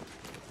here.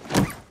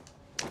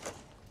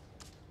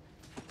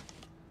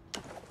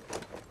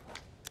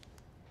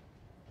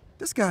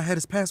 This guy had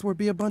his password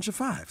be a bunch of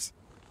 5s.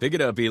 Pick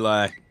it up,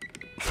 Eli.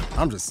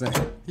 I'm just saying,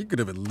 he could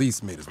have at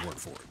least made us work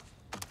for it.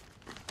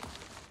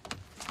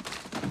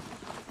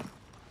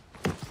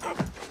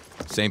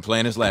 Same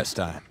plan as last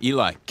time.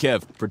 Eli,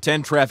 Kev,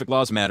 pretend traffic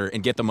laws matter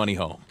and get the money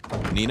home.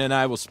 Nina and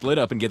I will split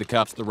up and get the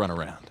cops the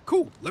runaround.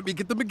 Cool, let me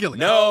get the McGillicuddy.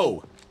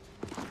 No!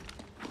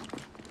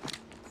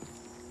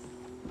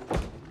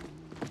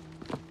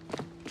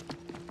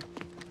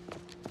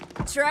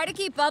 Try to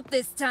keep up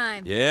this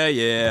time.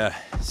 Yeah.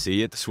 See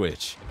you at the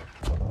switch.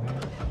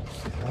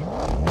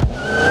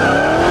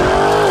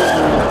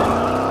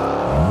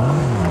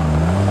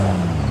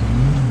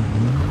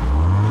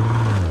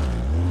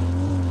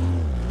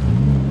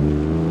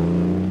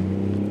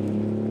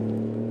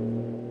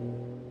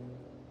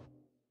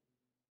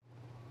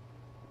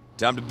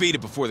 Time to beat it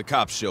before the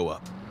cops show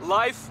up.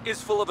 Life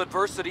is full of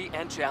adversity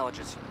and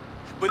challenges.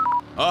 But...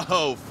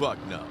 Oh, fuck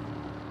no.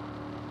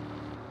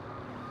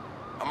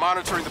 I'm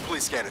monitoring the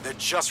police scanner. They're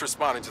just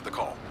responding to the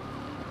call.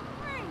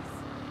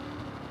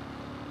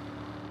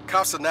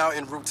 Cops are now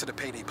en route to the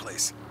payday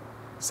place.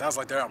 Sounds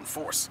like they're out in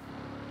force.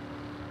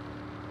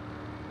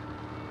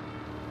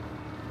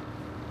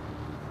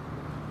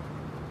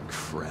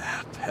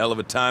 Crap. Hell of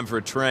a time for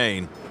a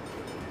train.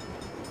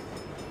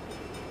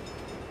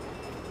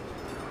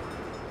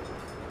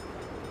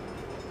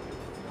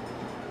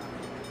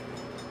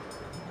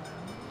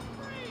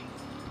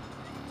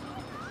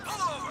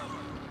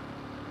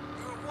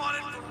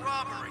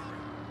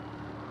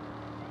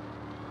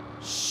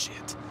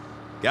 Shit.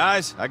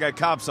 Guys, I got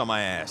cops on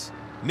my ass.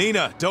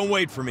 Nina, don't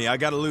wait for me. I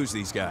gotta lose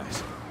these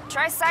guys.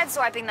 Try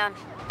sideswiping them.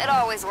 It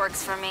always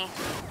works for me.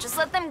 Just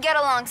let them get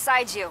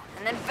alongside you,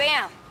 and then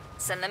bam!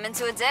 Send them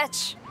into a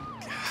ditch.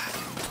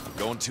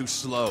 Going too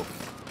slow.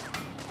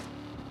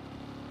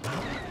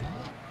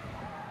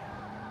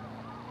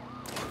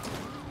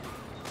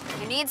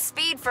 You need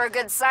speed for a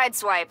good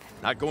sideswipe.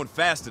 Not going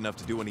fast enough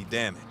to do any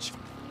damage.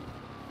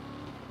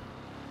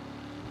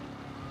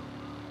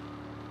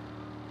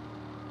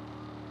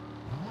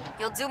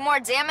 You'll do more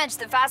damage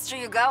the faster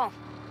you go.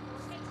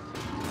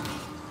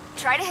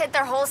 Try to hit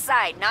their whole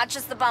side, not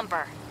just the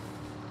bumper.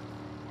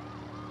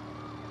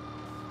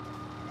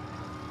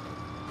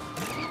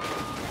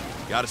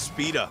 Gotta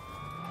speed up.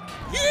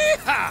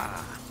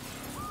 Yeehaw!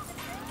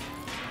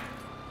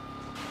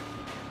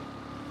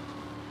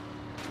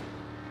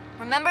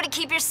 Remember to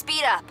keep your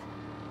speed up.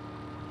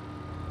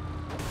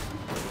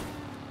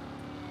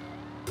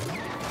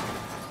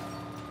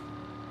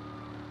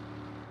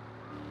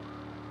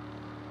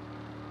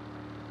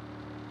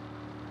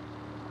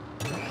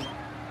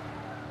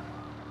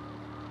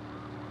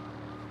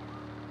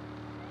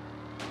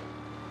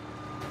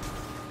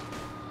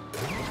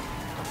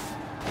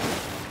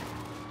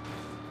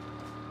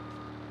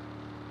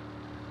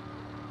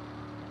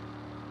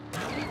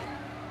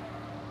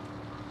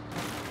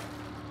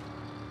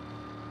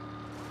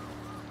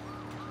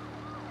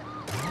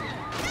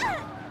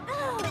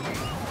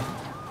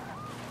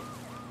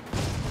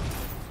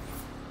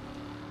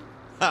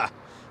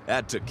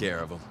 That took care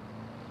of him.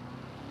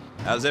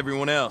 How's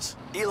everyone else?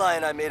 Eli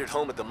and I made it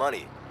home with the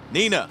money.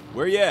 Nina,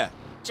 where you at?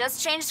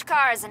 Just changed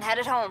cars and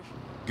headed home.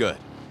 Good.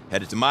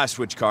 Headed to my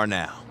switch car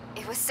now.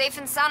 It was safe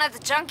and sound at the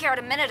junkyard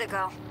a minute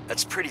ago.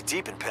 That's pretty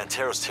deep in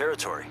Pantero's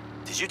territory.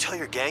 Did you tell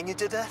your gang you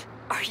did that?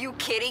 Are you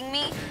kidding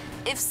me?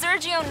 If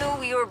Sergio knew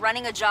we were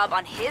running a job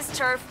on his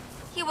turf,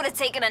 he would have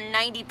taken a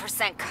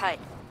 90% cut.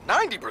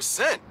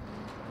 90%?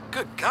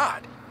 Good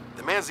God.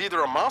 The man's either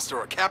a monster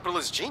or a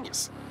capitalist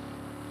genius.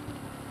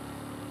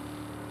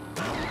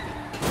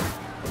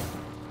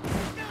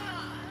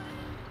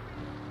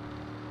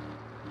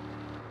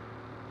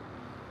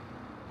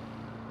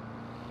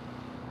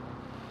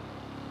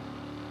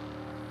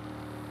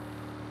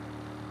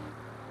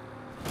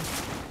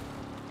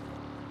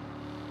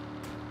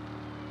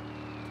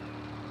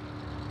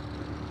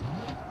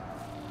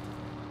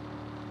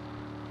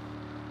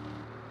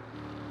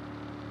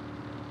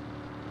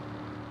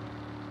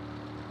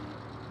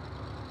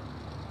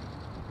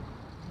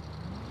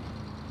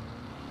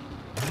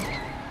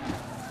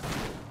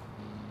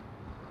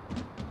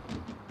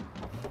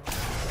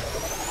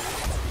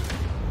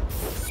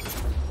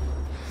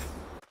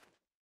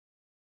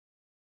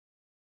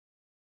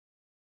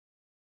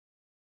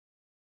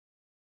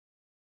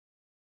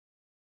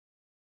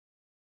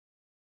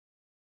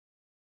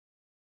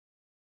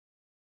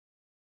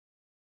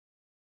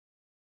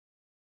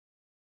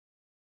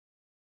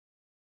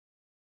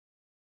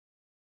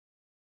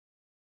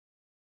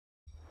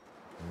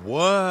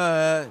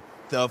 What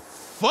the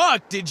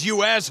fuck did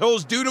you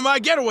assholes do to my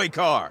getaway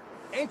car?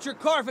 Ain't your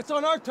car if it's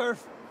on our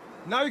turf.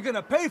 Now you're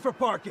gonna pay for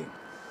parking.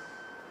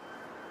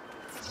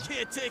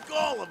 Can't take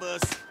all of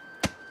us.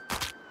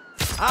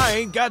 I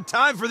ain't got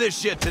time for this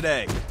shit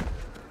today.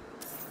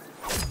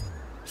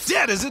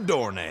 Dead as a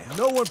doornail.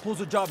 No one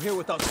pulls a job here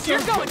without... You're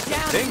going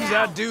down Things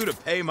now. I do to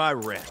pay my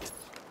rent.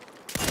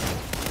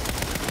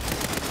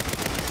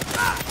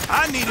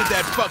 I needed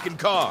that fucking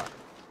car.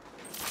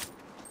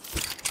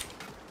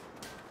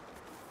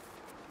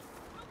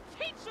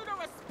 Teach you to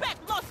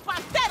respect Los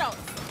Panteros.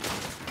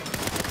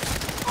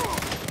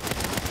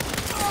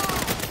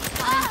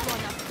 I'm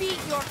gonna beat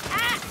your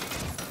ass.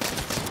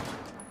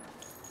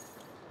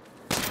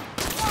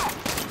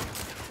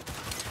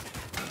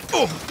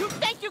 Oh. You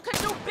think you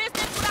can do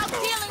business without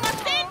dealing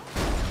us in?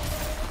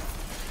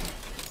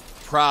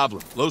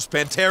 Problem. Los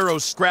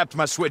Panteros scrapped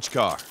my switch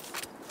car.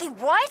 They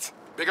what?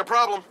 Bigger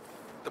problem.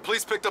 The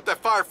police picked up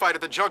that firefight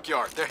at the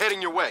junkyard. They're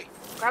heading your way.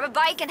 Grab a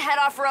bike and head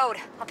off-road.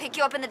 I'll pick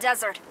you up in the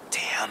desert.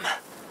 Damn.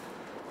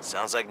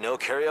 Sounds like no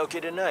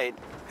karaoke tonight.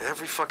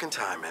 Every fucking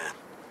time, man.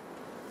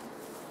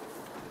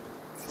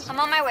 I'm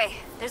on my way.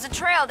 There's a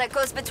trail that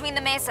goes between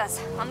the mesas.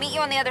 I'll meet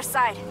you on the other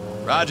side.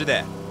 Roger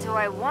that. Do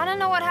I want to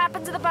know what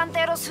happened to the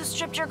Panteros who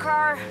stripped your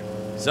car?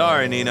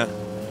 Sorry, Nina.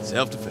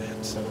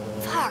 Self-defense.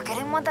 Fuck, I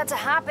didn't want that to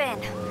happen.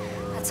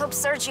 Let's hope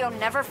Sergio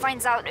never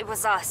finds out it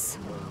was us.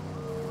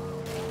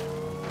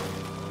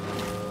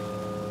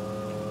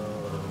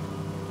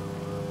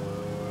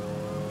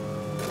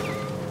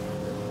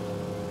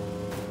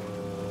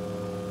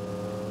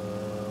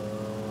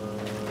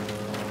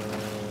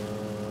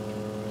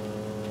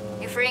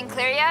 You free and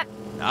clear yet?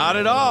 Not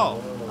at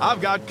all.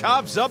 I've got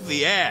cops up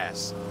the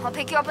ass. I'll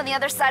pick you up on the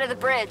other side of the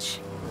bridge.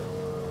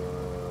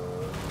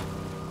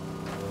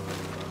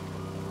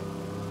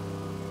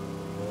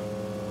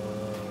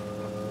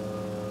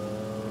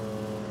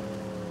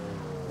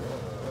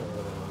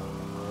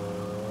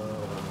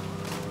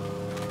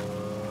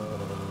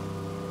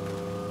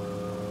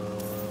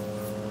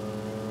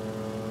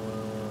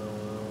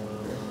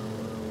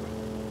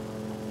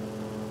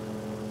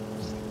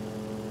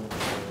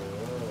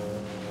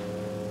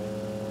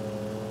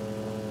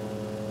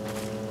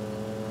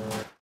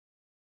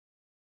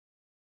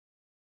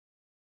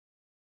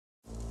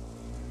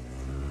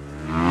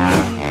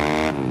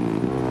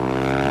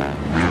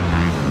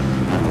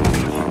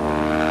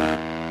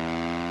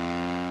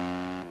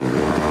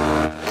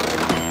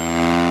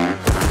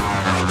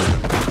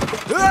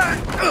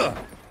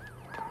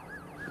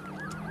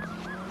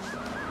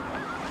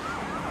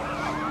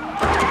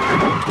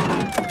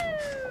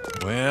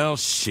 Well,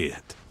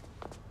 shit.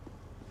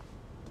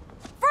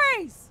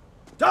 Freeze!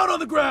 Down on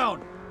the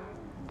ground!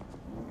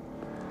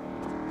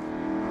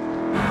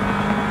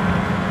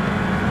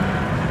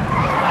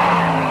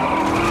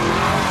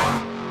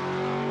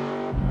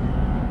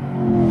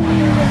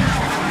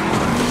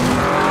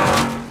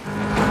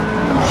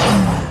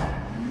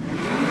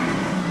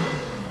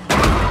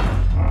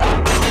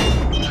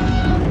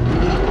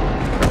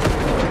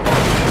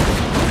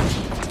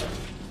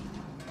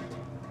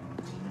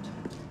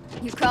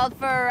 You called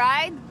for a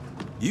ride?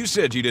 You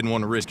said you didn't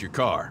want to risk your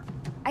car.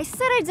 I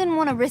said I didn't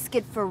want to risk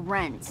it for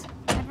rent.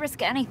 I'd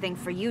risk anything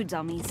for you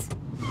dummies.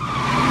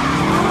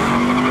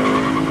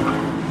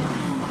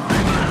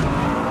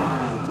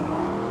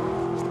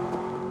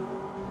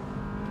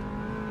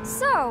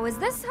 So, is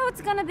this how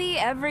it's gonna be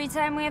every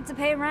time we have to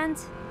pay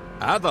rent?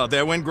 I thought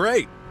that went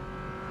great.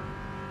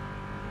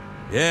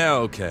 Yeah,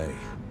 okay.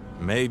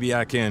 Maybe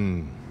I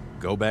can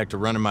go back to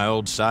running my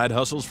old side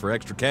hustles for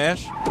extra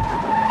cash?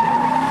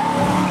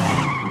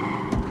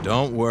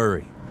 Don't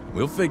worry.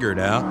 We'll figure it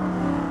out.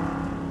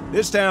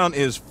 This town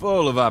is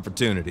full of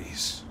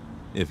opportunities,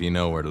 if you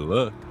know where to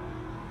look.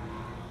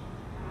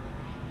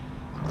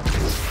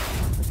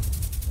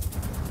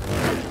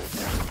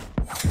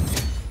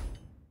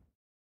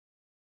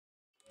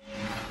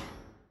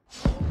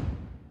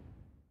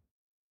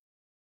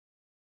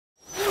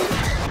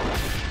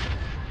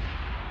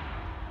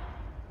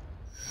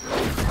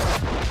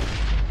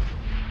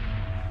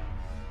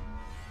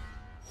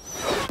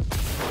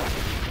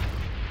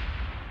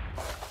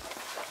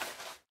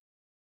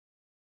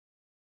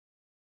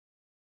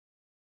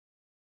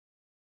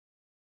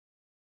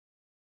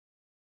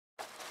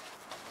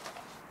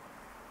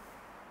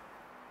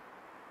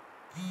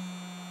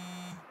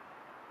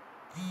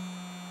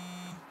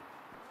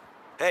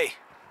 Hey,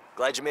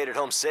 glad you made it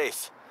home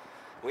safe.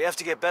 We have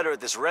to get better at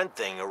this rent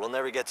thing or we'll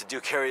never get to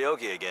do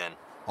karaoke again.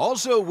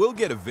 Also, we'll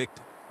get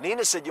evicted.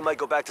 Nina said you might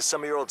go back to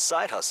some of your old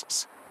side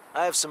hustles.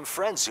 I have some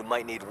friends who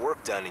might need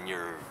work done in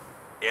your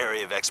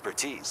area of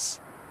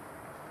expertise.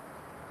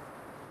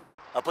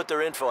 I'll put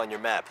their info on your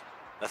map.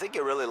 I think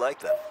you'll really like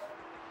them.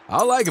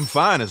 I'll like them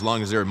fine as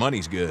long as their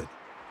money's good.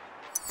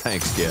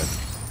 Thanks,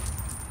 Kev.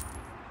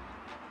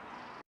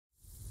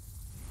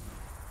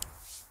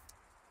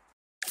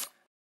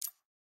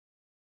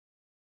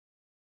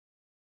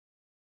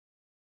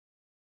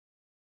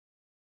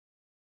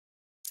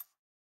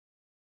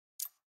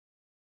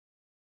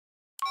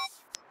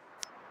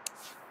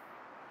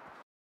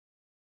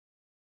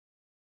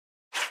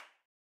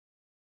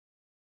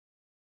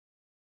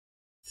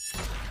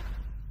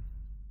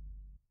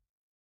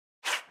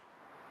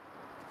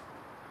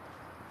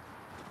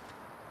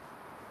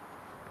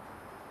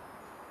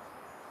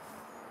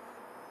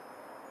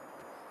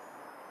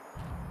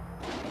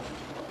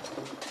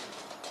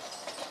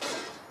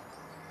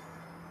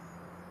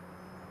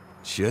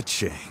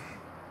 Cha-ching.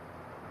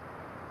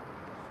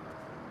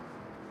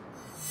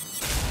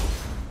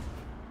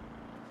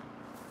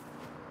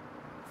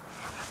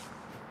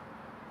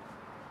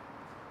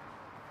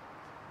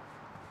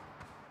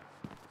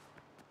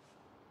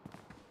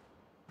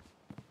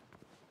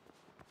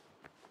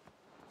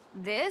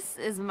 This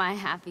is my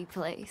happy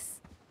place.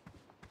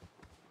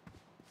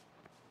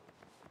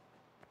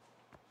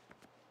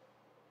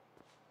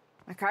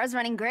 My car's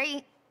running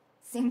great.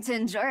 Seem to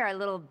enjoy our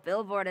little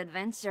billboard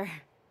adventure.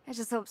 I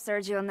just hope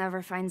Sergio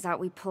never finds out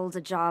we pulled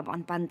a job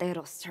on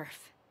Bandero's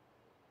turf.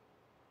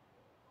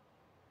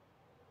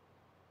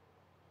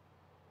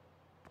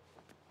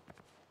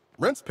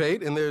 Rent's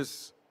paid, and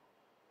there's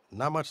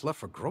not much left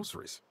for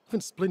groceries.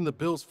 Even splitting the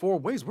bills 4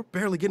 ways, we're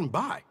barely getting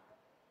by.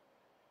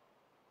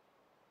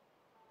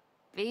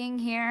 Being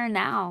here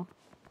now,